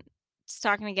Christine is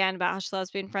talking again about how she loves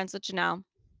being friends with Janelle.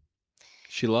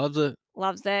 She loves it.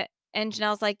 Loves it. And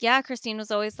Janelle's like, yeah, Christine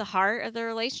was always the heart of the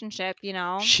relationship, you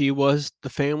know? She was the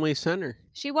family center.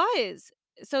 She was.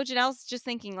 So Janelle's just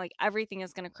thinking like everything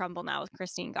is going to crumble now with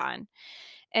Christine gone.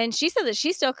 And she said that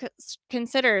she still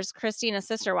considers Christine a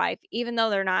sister wife, even though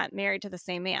they're not married to the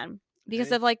same man, because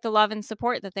Hey, of like the love and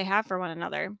support that they have for one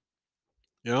another.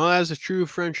 that's a true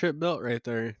friendship built right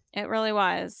there. It really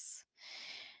was.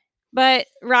 But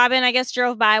Robin, I guess,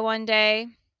 drove by one day.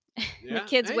 The Yeah.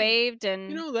 kids Hey, waved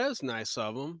and that was nice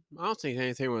of them. I don't think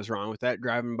anything was wrong with that.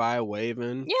 Driving by,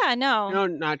 waving. yeah, no.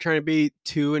 Not trying to be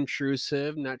too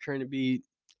intrusive. Not trying to be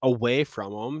away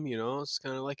from them. It's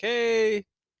kind of like, hey,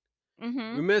 we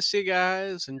Mhm. miss you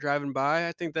guys, and driving by.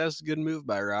 I think that's a good move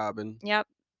by Robin. Yep.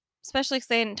 Especially 'cause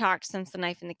they hadn't talked since the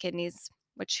knife and the kidneys,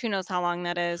 which who knows how long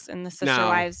that is in the Sister Now,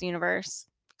 Wives universe.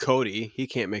 Cody, he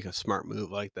can't make a smart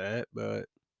move like that, but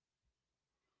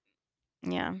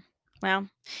Yeah. Well,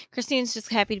 Christine's just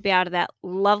happy to be out of that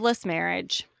loveless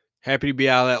marriage. happy to be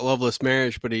out of that loveless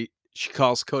marriage. But she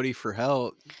calls Cody for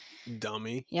help,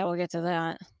 dummy. Yeah, we'll get to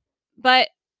that. But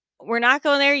we're not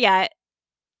going there yet.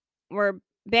 We're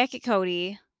back at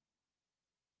Kody.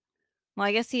 Well,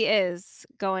 I guess he is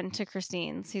going to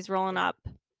Christine's. He's rolling up.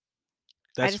 I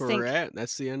That's just where we're think at.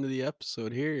 That's the end of the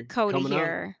episode here. Kody Coming up.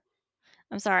 here.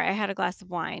 I'm sorry, I had a glass of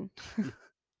wine.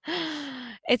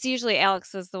 It's usually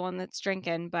Alex is the one that's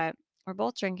drinking, but we're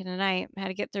both drinking tonight. Had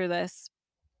to get through this.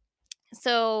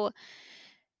 So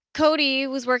Kody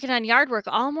was working on yard work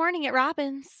all morning at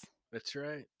Robin's. That's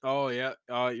right. Oh yeah.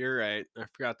 Oh, you're right. I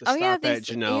forgot to Oh yeah, stop at he's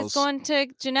Janelle's. going to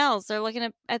Janelle's. They're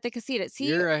looking at the casita. See,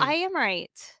 You're I right. am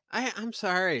right. I'm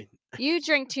sorry. You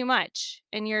drink too much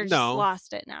and you're just No.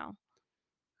 lost it now.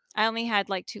 I only had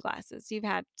like 2 glasses. You've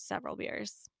had several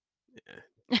beers.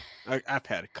 Yeah. I've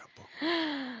had a couple.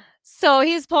 So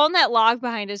he's pulling that log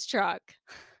behind his truck,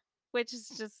 which is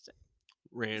just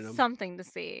Random. something to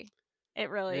see. It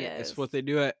really It's is. what they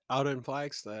do out in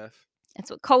Flagstaff. It's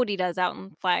what Kody does out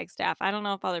in Flagstaff. I don't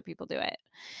know if other people do it.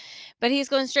 But he's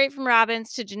going straight from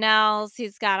Robin's to Janelle's.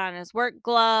 He's got on his work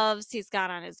gloves. He's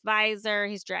got on his visor.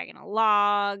 He's dragging a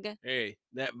log. Hey,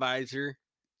 that visor,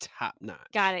 top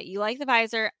Got notch. it. You like the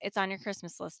visor. It's on your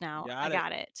Christmas list now. I Got it.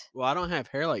 got it. Well, I don't have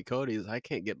hair like Cody's. I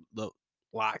can't get the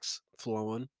locks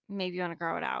flowing. Maybe you want to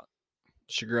grow it out.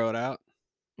 Should grow it out.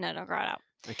 No, don't grow it out.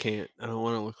 I can't. I don't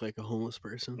want to look like a homeless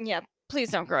person. Yeah, please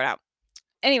don't grow it out.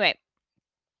 Anyway,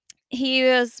 he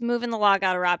was moving the log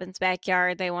out of Robin's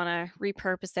backyard. They want to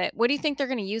repurpose it. What do you think they're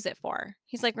going to use it for?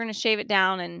 He's like, we're going to shave it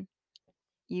down and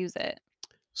use it.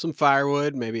 Some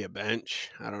firewood, maybe a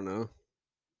bench. I don't know.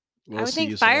 What I would else do you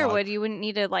think use a log? firewood, you wouldn't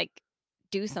need to like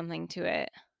do something to it.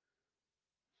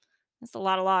 That's a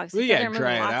lot of logs. Well, He said yeah, they're moving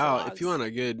dry it lots of out. If you logs.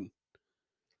 want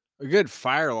a good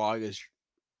fire log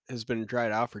has been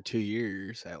dried out for 2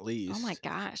 years at Oh my least.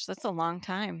 gosh, that's a long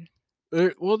time.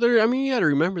 I mean, you got to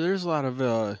remember there's a lot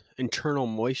of internal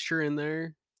moisture in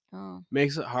there. Oh,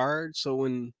 Makes it hard. So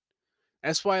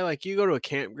that's why, like, you go to a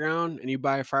campground and you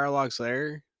buy fire logs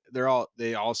there,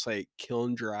 they all say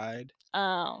kiln dried.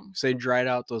 oh. So they dried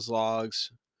out those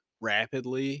logs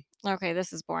rapidly. Okay,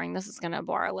 this is boring. This is gonna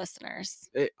bore our listeners.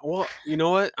 Well, you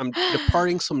know what? I'm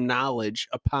departing some knowledge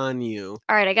upon you.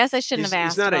 All right, I guess I shouldn't have He's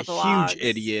asked not a about the huge logs.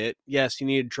 idiot. Yes, you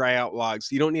need to dry out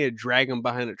logs. You don't need to drag them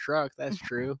behind a truck. That's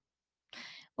true.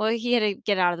 Well, he had to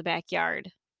get out of the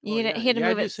backyard. Well, yeah, He had to you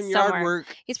gotta move do it some yard somewhere.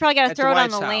 work He's probably got to at the throw it on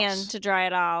wife's the land house. to dry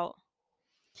it out.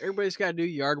 Everybody's got to do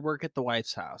yard work at the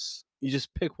wife's house. You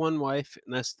just pick one wife,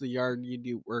 and that's the yard you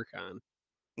do work on.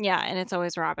 Yeah, and it's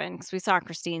always Robin because we saw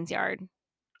Christine's yard.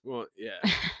 Well, yeah.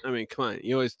 I mean, come on.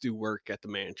 You always do work at the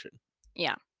mansion.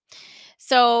 Yeah.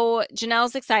 So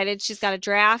Janelle's excited. She's got a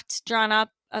draft drawn up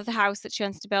of the house that she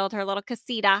wants to build, her little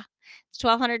casita. It's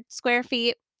 1,200 square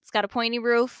feet. It's got a pointy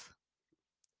roof,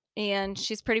 and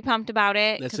she's pretty pumped about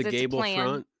it That's because a it's a gable plan.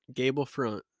 front. Gable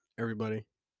front, everybody.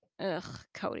 Ugh,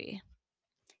 Kody.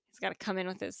 He's got to come in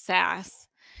with his sass.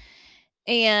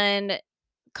 And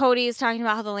Kody is talking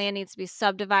about how the land needs to be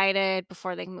subdivided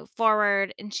before they can move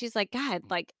forward. And she's like, God,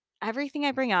 like everything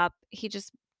I bring up, he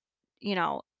just, you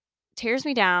know, tears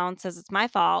me down, says it's my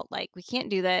fault. Like, we can't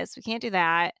do this. We can't do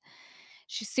that.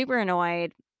 She's super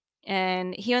annoyed.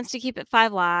 And he wants to keep it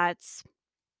 5 lots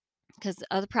because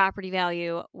of the property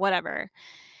value, whatever.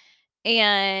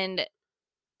 And,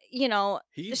 you know,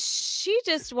 He's she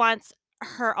just wants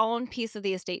her own piece of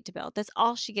the estate to build. That's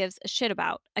all she gives a shit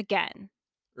about again.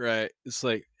 right. It's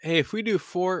like, hey, if we do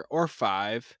 4 or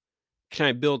 5, can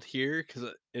I build here?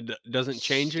 Because it doesn't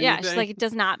change Yeah, she's anything. like, "It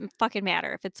does not fucking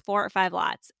matter if it's 4 or 5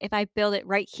 lots. If I build it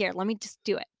right here, let me just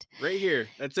do it." Right here.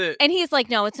 That's it. And he's like,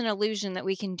 "No, it's an illusion that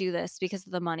we can do this because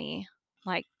of the money.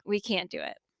 Like, we can't do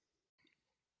it."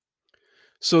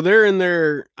 So they're in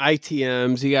their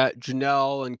ITMs. You got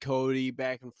Janelle and Cody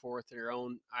back and forth their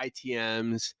own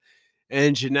ITMs.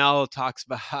 And Janelle talks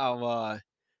about how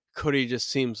Cody just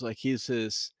seems like he's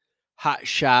this hot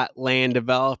shot land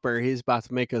developer. He's about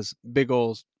to make us big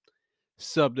old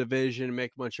subdivision,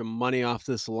 make a bunch of money off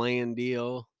this land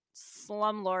deal.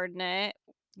 Slumlording it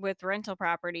with rental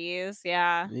properties.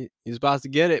 Yeah, He's about to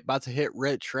get it, about to hit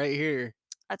rich right here.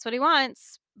 that's what he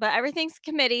wants. But everything's a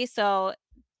committee, so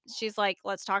she's like,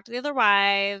 "Let's talk to the other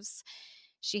wives."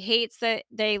 She hates that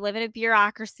they live in a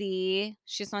bureaucracy.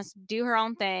 She just wants to do her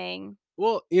own thing.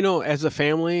 Well, as a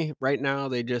family, right now,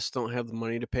 they just don't have the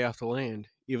money to pay off the land,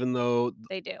 even though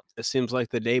They do. it seems like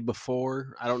the day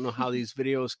before, I don't know how these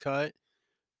videos cut,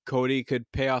 Cody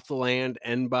could pay off the land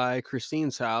and buy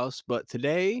Christine's house, but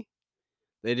today,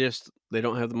 they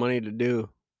don't have the money to do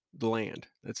the land.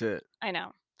 That's it. I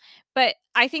know. But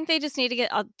I think they just need to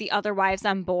get the other wives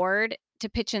on board to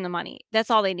pitch in the money.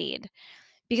 That's all they need.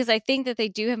 Because I think that they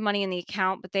do have money in the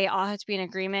account, but they all have to be in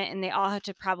agreement and they all have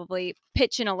to probably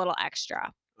pitch in a little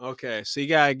extra, Okay, so you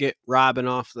gotta get Robin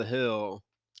off the hill.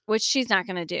 which she's not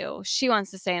going to do. She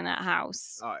wants to stay in that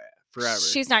house. Oh, yeah, forever.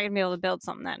 She's not going to be able to build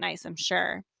something that nice, I'm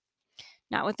sure.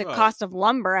 Not with the Well, cost of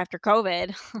lumber after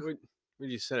COVID. what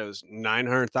you said it was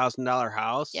 $900,000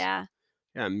 house? Yeah,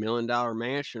 Yeah, $1,000,000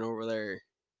 mansion over there.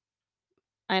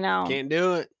 I know. Can't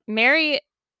do it. Mary,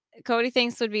 Cody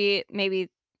thinks would be maybe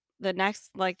the next,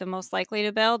 like the most likely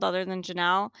to build other than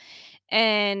Janelle.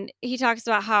 And he talks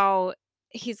about how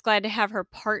he's glad to have her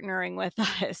partnering with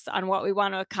us on what we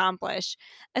want to accomplish,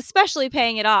 especially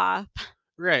paying it off.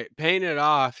 Right, paying it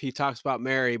off, he talks about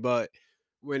Mary, but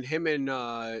when him and,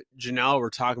 Janelle were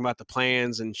talking about the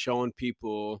plans and showing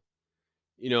people,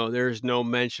 there's no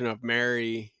mention of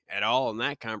Mary at all in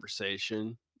that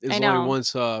conversation. It's I only know.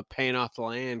 once, paying off the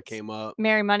land came up.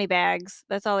 Mary Moneybags.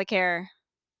 That's all they care.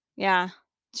 Yeah.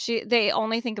 They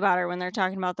only think about her when they're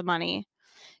talking about the money.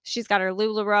 She's got her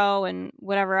LuLaRoe and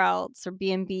whatever else, her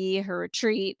B&B, her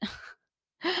retreat.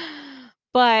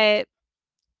 But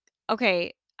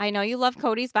okay, I know you love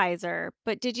Cody's visor,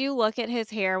 but did you look at his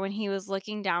hair when he was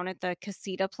looking down at the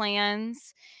casita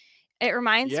plans? It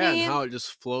reminds Yeah, and me. how it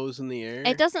just flows in the It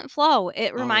air. doesn't flow.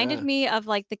 It Oh, reminded yeah. me of,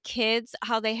 like, the kids,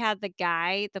 how they had the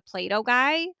guy, the Play-Doh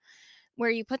guy,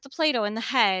 where you put the Play-Doh in the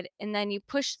head, and then you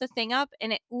push the thing up,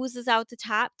 and it oozes out the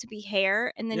top to be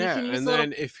hair, and then you Yeah, can use and the little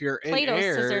then if you're in Play-Doh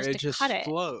air, scissors it to cut just it.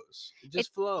 flows. It It just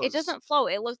it flows. doesn't flow.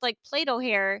 It looked like Play-Doh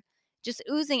hair just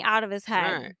oozing out of his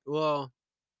head. Alright, well,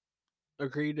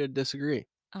 agree to disagree.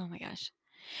 Oh my gosh.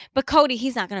 But Cody,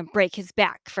 he's not gonna break his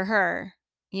back for her,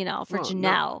 for Well, no.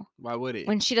 Janelle Why would he?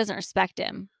 when she doesn't respect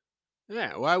him.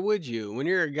 Yeah, why would you? When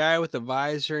you're a guy with a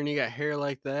visor and you got hair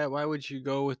like that, why would you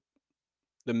go with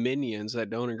the minions that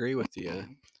don't agree with you?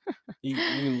 You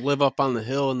can live up on the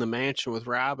hill in the mansion with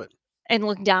Robin. And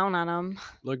look down on him.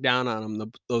 Look down on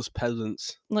them, those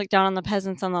peasants. Look down on the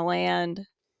peasants on the land.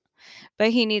 But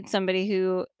he needs somebody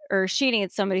who or she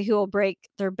needs somebody who will break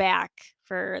their back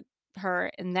for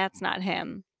her, and that's not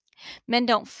him. Men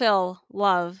don't feel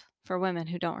love for women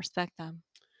who don't respect them.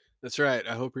 That's right.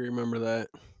 I hope you remember that.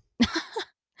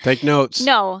 Take notes.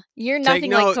 No, you're Take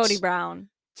nothing like Cody notes. Brown.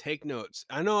 Take notes.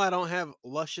 I know I don't have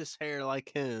luscious hair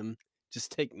like him.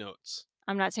 Just take notes.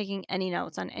 I'm not taking any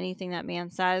notes on anything that man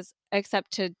says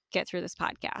except to get through this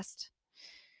podcast.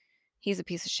 He's a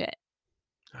piece of shit.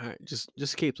 All right,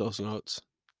 just keep those notes.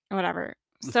 Whatever.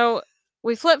 So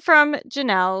we flip from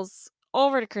Janelle's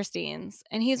over to Christine's,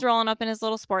 and he's rolling up in his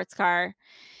little sports car,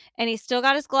 and he's still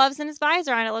got his gloves and his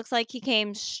visor on. It looks like he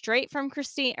came straight from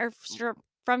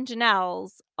from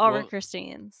Janelle's over to Well,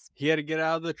 Christine's. he had to get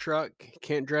out of the truck.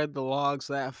 Can't dread the logs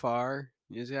that far.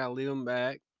 You just gotta leave them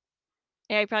back.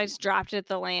 Yeah, he probably just dropped it at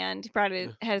the land. He probably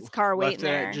had his car Left waiting it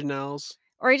at there. Janelle's.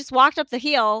 Or he just walked up the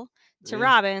hill to Yeah,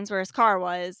 Robin's where his car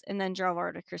was and then drove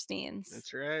over to Christine's.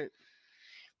 that's right.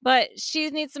 But she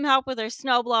needs some help with her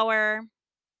snowblower.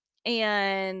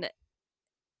 And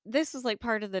this was like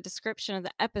part of the description of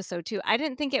the episode, too. I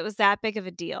didn't think it was that big of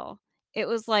a deal. It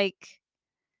was like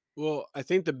Well, I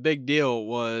think the big deal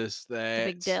was the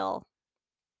big that deal.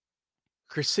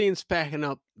 Christine's packing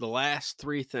up the last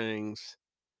three things,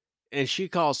 and she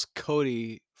calls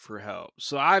Cody for help.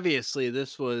 So obviously,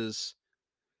 this was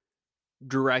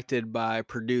directed by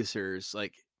producers.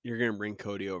 Like, you're gonna bring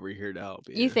Cody over here to help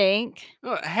You you. think?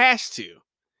 Oh, it has to.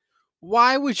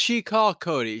 Why would she call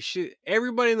Cody?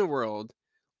 Everybody in the world,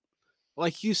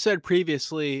 like you said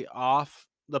previously off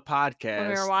the When we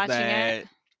were podcast, watching it? that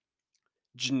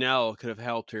Janelle could have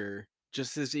helped her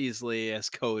just as easily as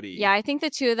Yeah, Cody I think the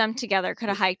two of them together could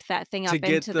have hiked that thing to up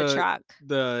get into the truck.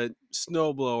 the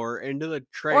snowblower into the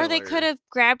Or they could trailer. have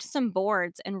grabbed some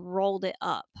boards and rolled it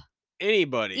up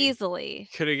Anybody easily.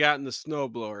 could have gotten the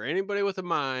snowblower. Anybody with a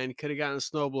mind could have gotten a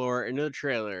snowblower into the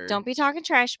trailer. Don't be talking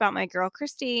trash about my girl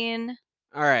Christine.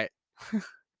 All right.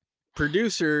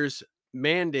 Producers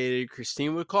mandated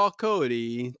Christine would call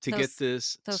Cody to get Those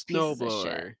this those pieces of shit.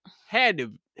 snowblower. Had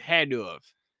to have.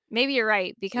 Maybe you're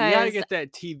right You got to because get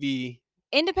that TV.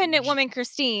 independent woman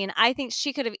Christine, I think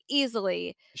she could have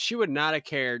easily She would not have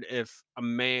cared if a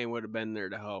man would have been there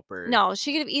to help her. no,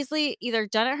 she could have easily either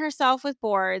done it herself with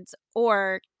boards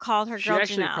or called her She girl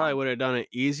actually probably Janelle. would have done it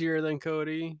easier than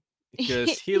Cody. because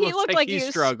he He looks looked like like he he was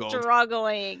struggled.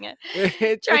 struggling,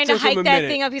 It trying to took him hike a that minute.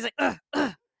 thing up. He's like, "Ugh,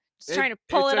 ugh," just It trying to it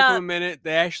pull it took him a up. minute.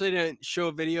 They actually didn't show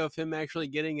a video of him actually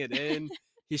getting it in.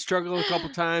 He struggled a couple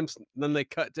times, then they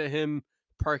cut to him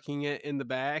parking it in the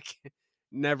back.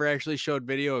 Never actually showed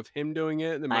video of him doing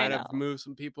it. They I might have know. moved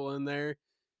some people in there.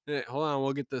 Hold on,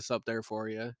 we'll get this up there for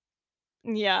you.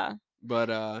 Yeah, But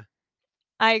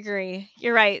I agree.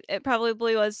 You're right. It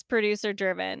probably was producer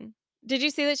driven. Did you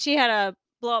see that she had a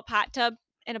blow up hot tub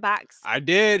in a box? I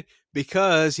did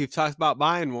because you've talked about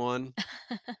buying one.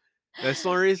 That's the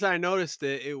only reason I noticed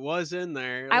it. It was in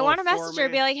there, a I little want to four message her,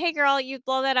 be man. like, "Hey, girl, you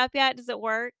blow that up yet? Does it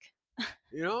work?"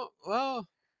 Well,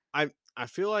 I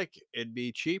feel like it'd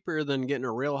be cheaper than getting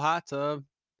a real hot tub.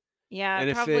 Yeah, And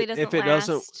it probably if doesn't it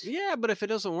doesn't, last. yeah, but if it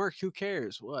doesn't work, who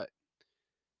cares? What?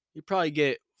 You probably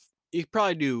get you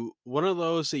probably do one of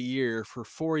those a year for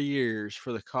 4 years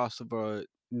for the cost of a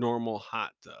normal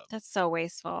hot tub. That's so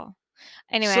wasteful.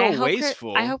 Anyway, So I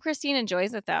wasteful. hope Christine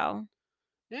enjoys it though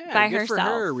Yeah, by good for her.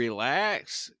 herself.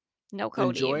 Relax, No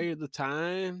Cody. enjoy the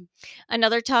time.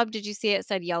 Another tub, did you see it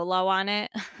said YOLO on it?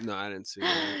 No, I didn't see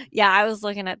that. Yeah, I was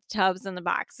looking at the tubs and the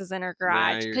boxes in her Nah,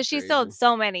 garage you're because she still had crazy.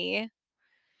 so many.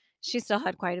 She still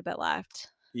had quite a bit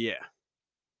left. Yeah.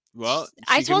 Well,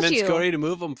 I she told convinced you, Cody to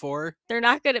move them for her. they're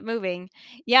not good at moving.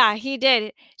 Yeah, he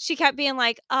did. She kept being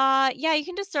like, yeah, you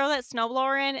can just throw that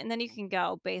snowblower in and then you can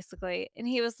go, basically." And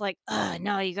he was like,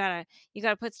 no, you gotta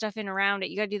put stuff in around it.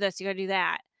 You gotta do this, you gotta do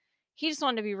that. He just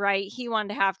wanted to be right. He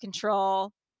wanted to have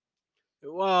control.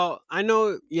 Well, I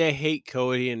know you hate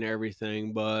Cody and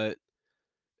everything, but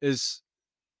is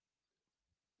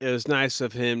it was nice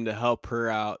of him to help her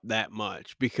out that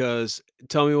much because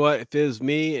tell me what, if it was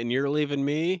me and you're leaving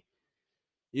me,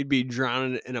 you'd be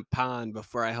drowning in a pond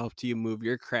before I helped you move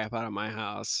your crap out of my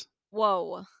house.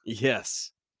 Whoa.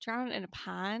 Yes. Drown in a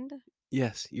pond?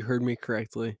 Yes, you heard me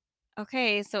correctly.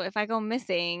 Okay, so if I go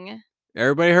missing,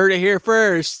 Everybody heard it here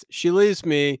first. She leaves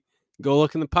me. Go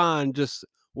look in the pond just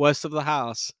west of the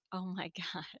house. oh my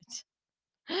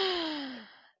god.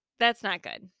 That's not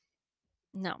good.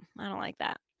 No, I don't like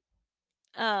that.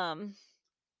 Um,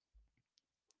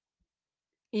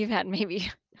 you've had maybe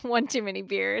one too many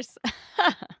beers.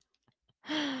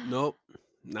 Nope,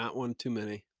 not one too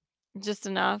many. Just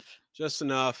enough. Just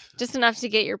enough. Just enough to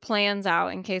get your plans out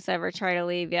in case I ever try to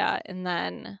leave ya, and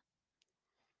then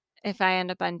if I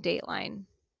end up on Dateline,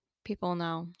 people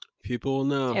know. People will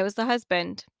know. It was the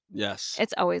husband. Yes,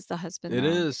 It's always the husband, it though.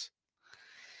 is.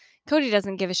 Cody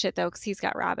doesn't give a shit, though, because 'cause he's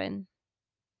got Robin.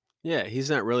 Yeah, he's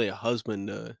not really a husband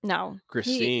to No,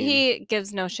 Christine. he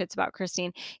gives no shits about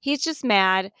Christine. He's just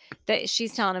mad that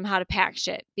she's telling him how to pack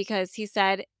shit because he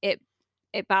said it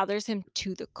bothers him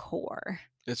to the core.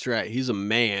 That's right. He's a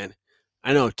man.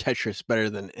 I know Tetris better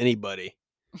than anybody.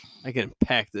 I can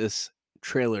pack this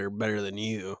trailer better than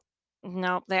you.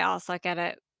 Nope, they all suck at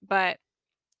it, but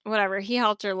whatever, he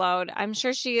helped her load. I'm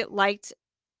sure she liked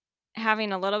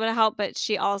having a little bit of help, but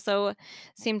she also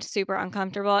seemed super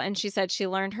uncomfortable, and she said she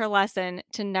learned her lesson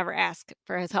to never ask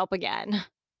for his help again.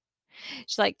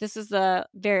 She's like, "This is the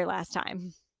very last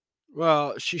time."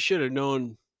 Well, she should have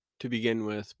known to begin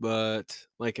with, but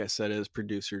like I said, it's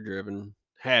producer driven.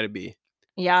 Had to be.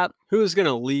 Yep, Who was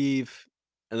gonna leave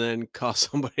and then call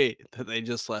somebody that they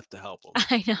just left to help them?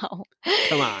 I know.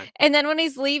 Come on. And then when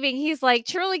he's leaving, he's like,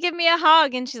 "Truly, give me a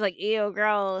hug," and she's like, "Ew,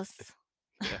 gross."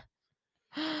 Yeah.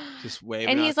 Just waving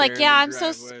And out he's there like, in "Yeah, the I'm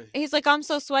so driveway. he's like, "I'm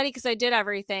so sweaty because I did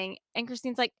everything." And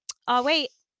Christine's like, "Oh, wait,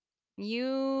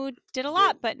 you did a You did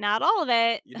lot, but not all of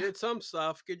it." you did some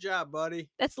stuff. Good job, buddy.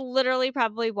 That's literally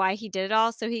probably why he did it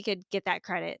all, so he could get that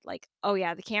credit. Like, "Oh,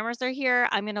 yeah, the cameras are here.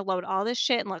 I'm gonna load all this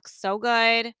shit and look so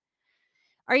good."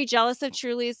 Are you jealous of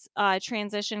Truly's,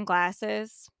 transition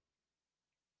glasses?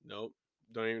 Nope.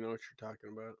 Don't even know what you're talking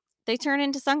about. They turn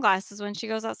into sunglasses when she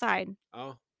goes outside.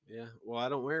 Oh, yeah. Well, I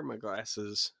don't wear my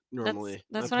glasses That's normally. I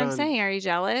that's what put I'm on saying. Are you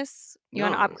jealous? You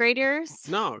wanna no, upgrade yours?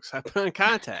 no, 'cause I put on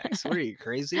contacts. What are you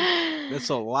crazy? That's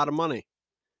a lot of money.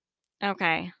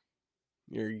 Okay.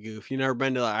 You're a goof. You never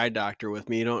been to the eye doctor with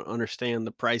me. You don't understand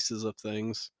the prices of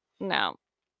things. No.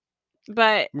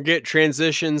 But Get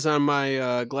transitions on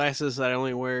my glasses that I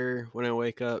only wear when I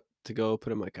wake up to go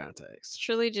put in my contacts.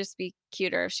 Truly just be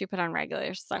cuter if she put on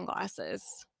regular sunglasses,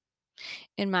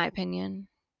 in my opinion.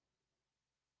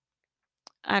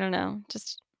 I don't know.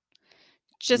 Just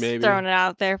Maybe. throwing it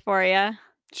out there for you.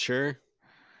 Sure.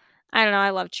 I don't know. I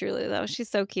love Truly though. She's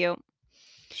so cute.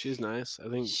 She's nice. I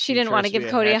think She she didn't want tries to to be give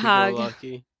a Cody a happy go hug.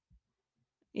 lucky.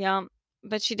 Yeah.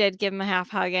 But she did give him a half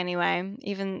hug anyway,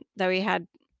 even though he had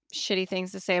shitty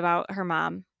things to say about her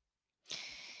mom.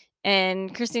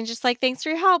 And Christine's just like, "Thanks for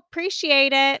your help.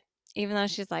 Appreciate it." Even though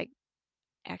she's like,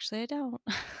 Actually, I don't.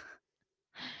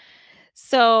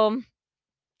 So,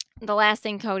 the last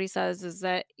thing Kody says is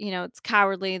that, it's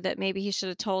cowardly that maybe he should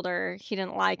have told her he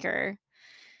didn't like her,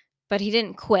 but he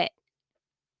didn't quit,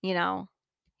 you know?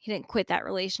 He didn't quit that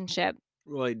relationship.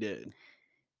 Well, he did. If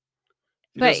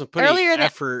he But doesn't put any earlier in the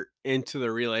effort into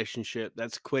the relationship,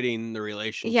 that's quitting the yeah,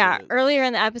 relationship. earlier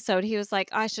in the episode, he was like,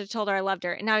 "Oh, I should have told her I loved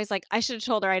her." And now he's like, "I should have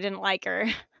told her I didn't like her."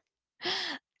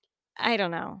 I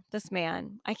don't know. This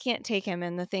man, I can't take him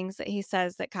and the things that he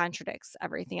says that contradicts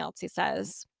everything else he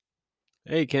says.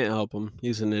 Hey, you can't help him.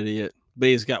 He's an idiot. But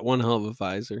he's got one hell of a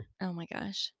visor. Oh my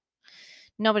gosh.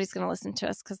 Nobody's going to listen to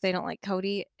us because they don't like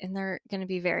Kody and they're going to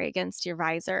be very against your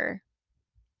visor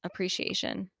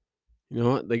appreciation. You know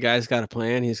what? The guy's got a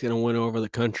plan. He's gonna win over the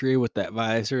country with that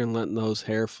visor and letting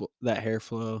that hair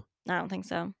flow. I don't think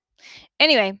so.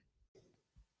 Anyway,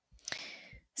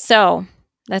 so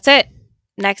that's it.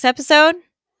 Next episode,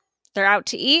 they're out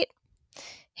to eat,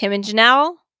 him and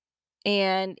Janelle,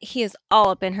 and he is all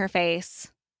up in her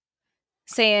face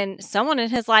saying someone in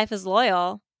his life is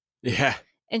loyal. Yeah,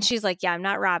 And she's like, "Yeah, I'm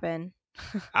not Robin."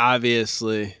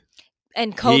 obviously.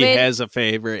 And He COVID, has a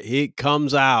favorite. He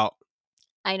comes out.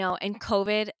 I know, and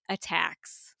COVID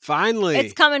attacks. It's Finally.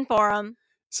 coming for him.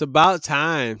 It's about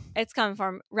time. It's coming for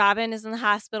him. Robin is in the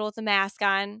hospital with a mask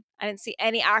on. I didn't see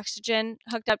any oxygen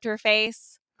hooked up to her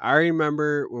face. I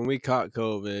remember when we caught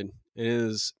COVID, and it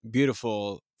is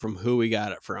beautiful from who we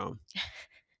got it from.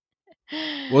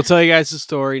 We'll tell you guys the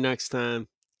story next time.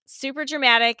 Super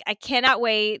dramatic. I cannot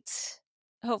wait.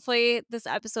 Hopefully, this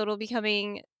episode will be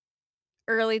coming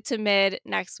early to mid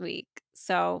next week.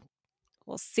 So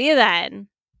we'll see you then.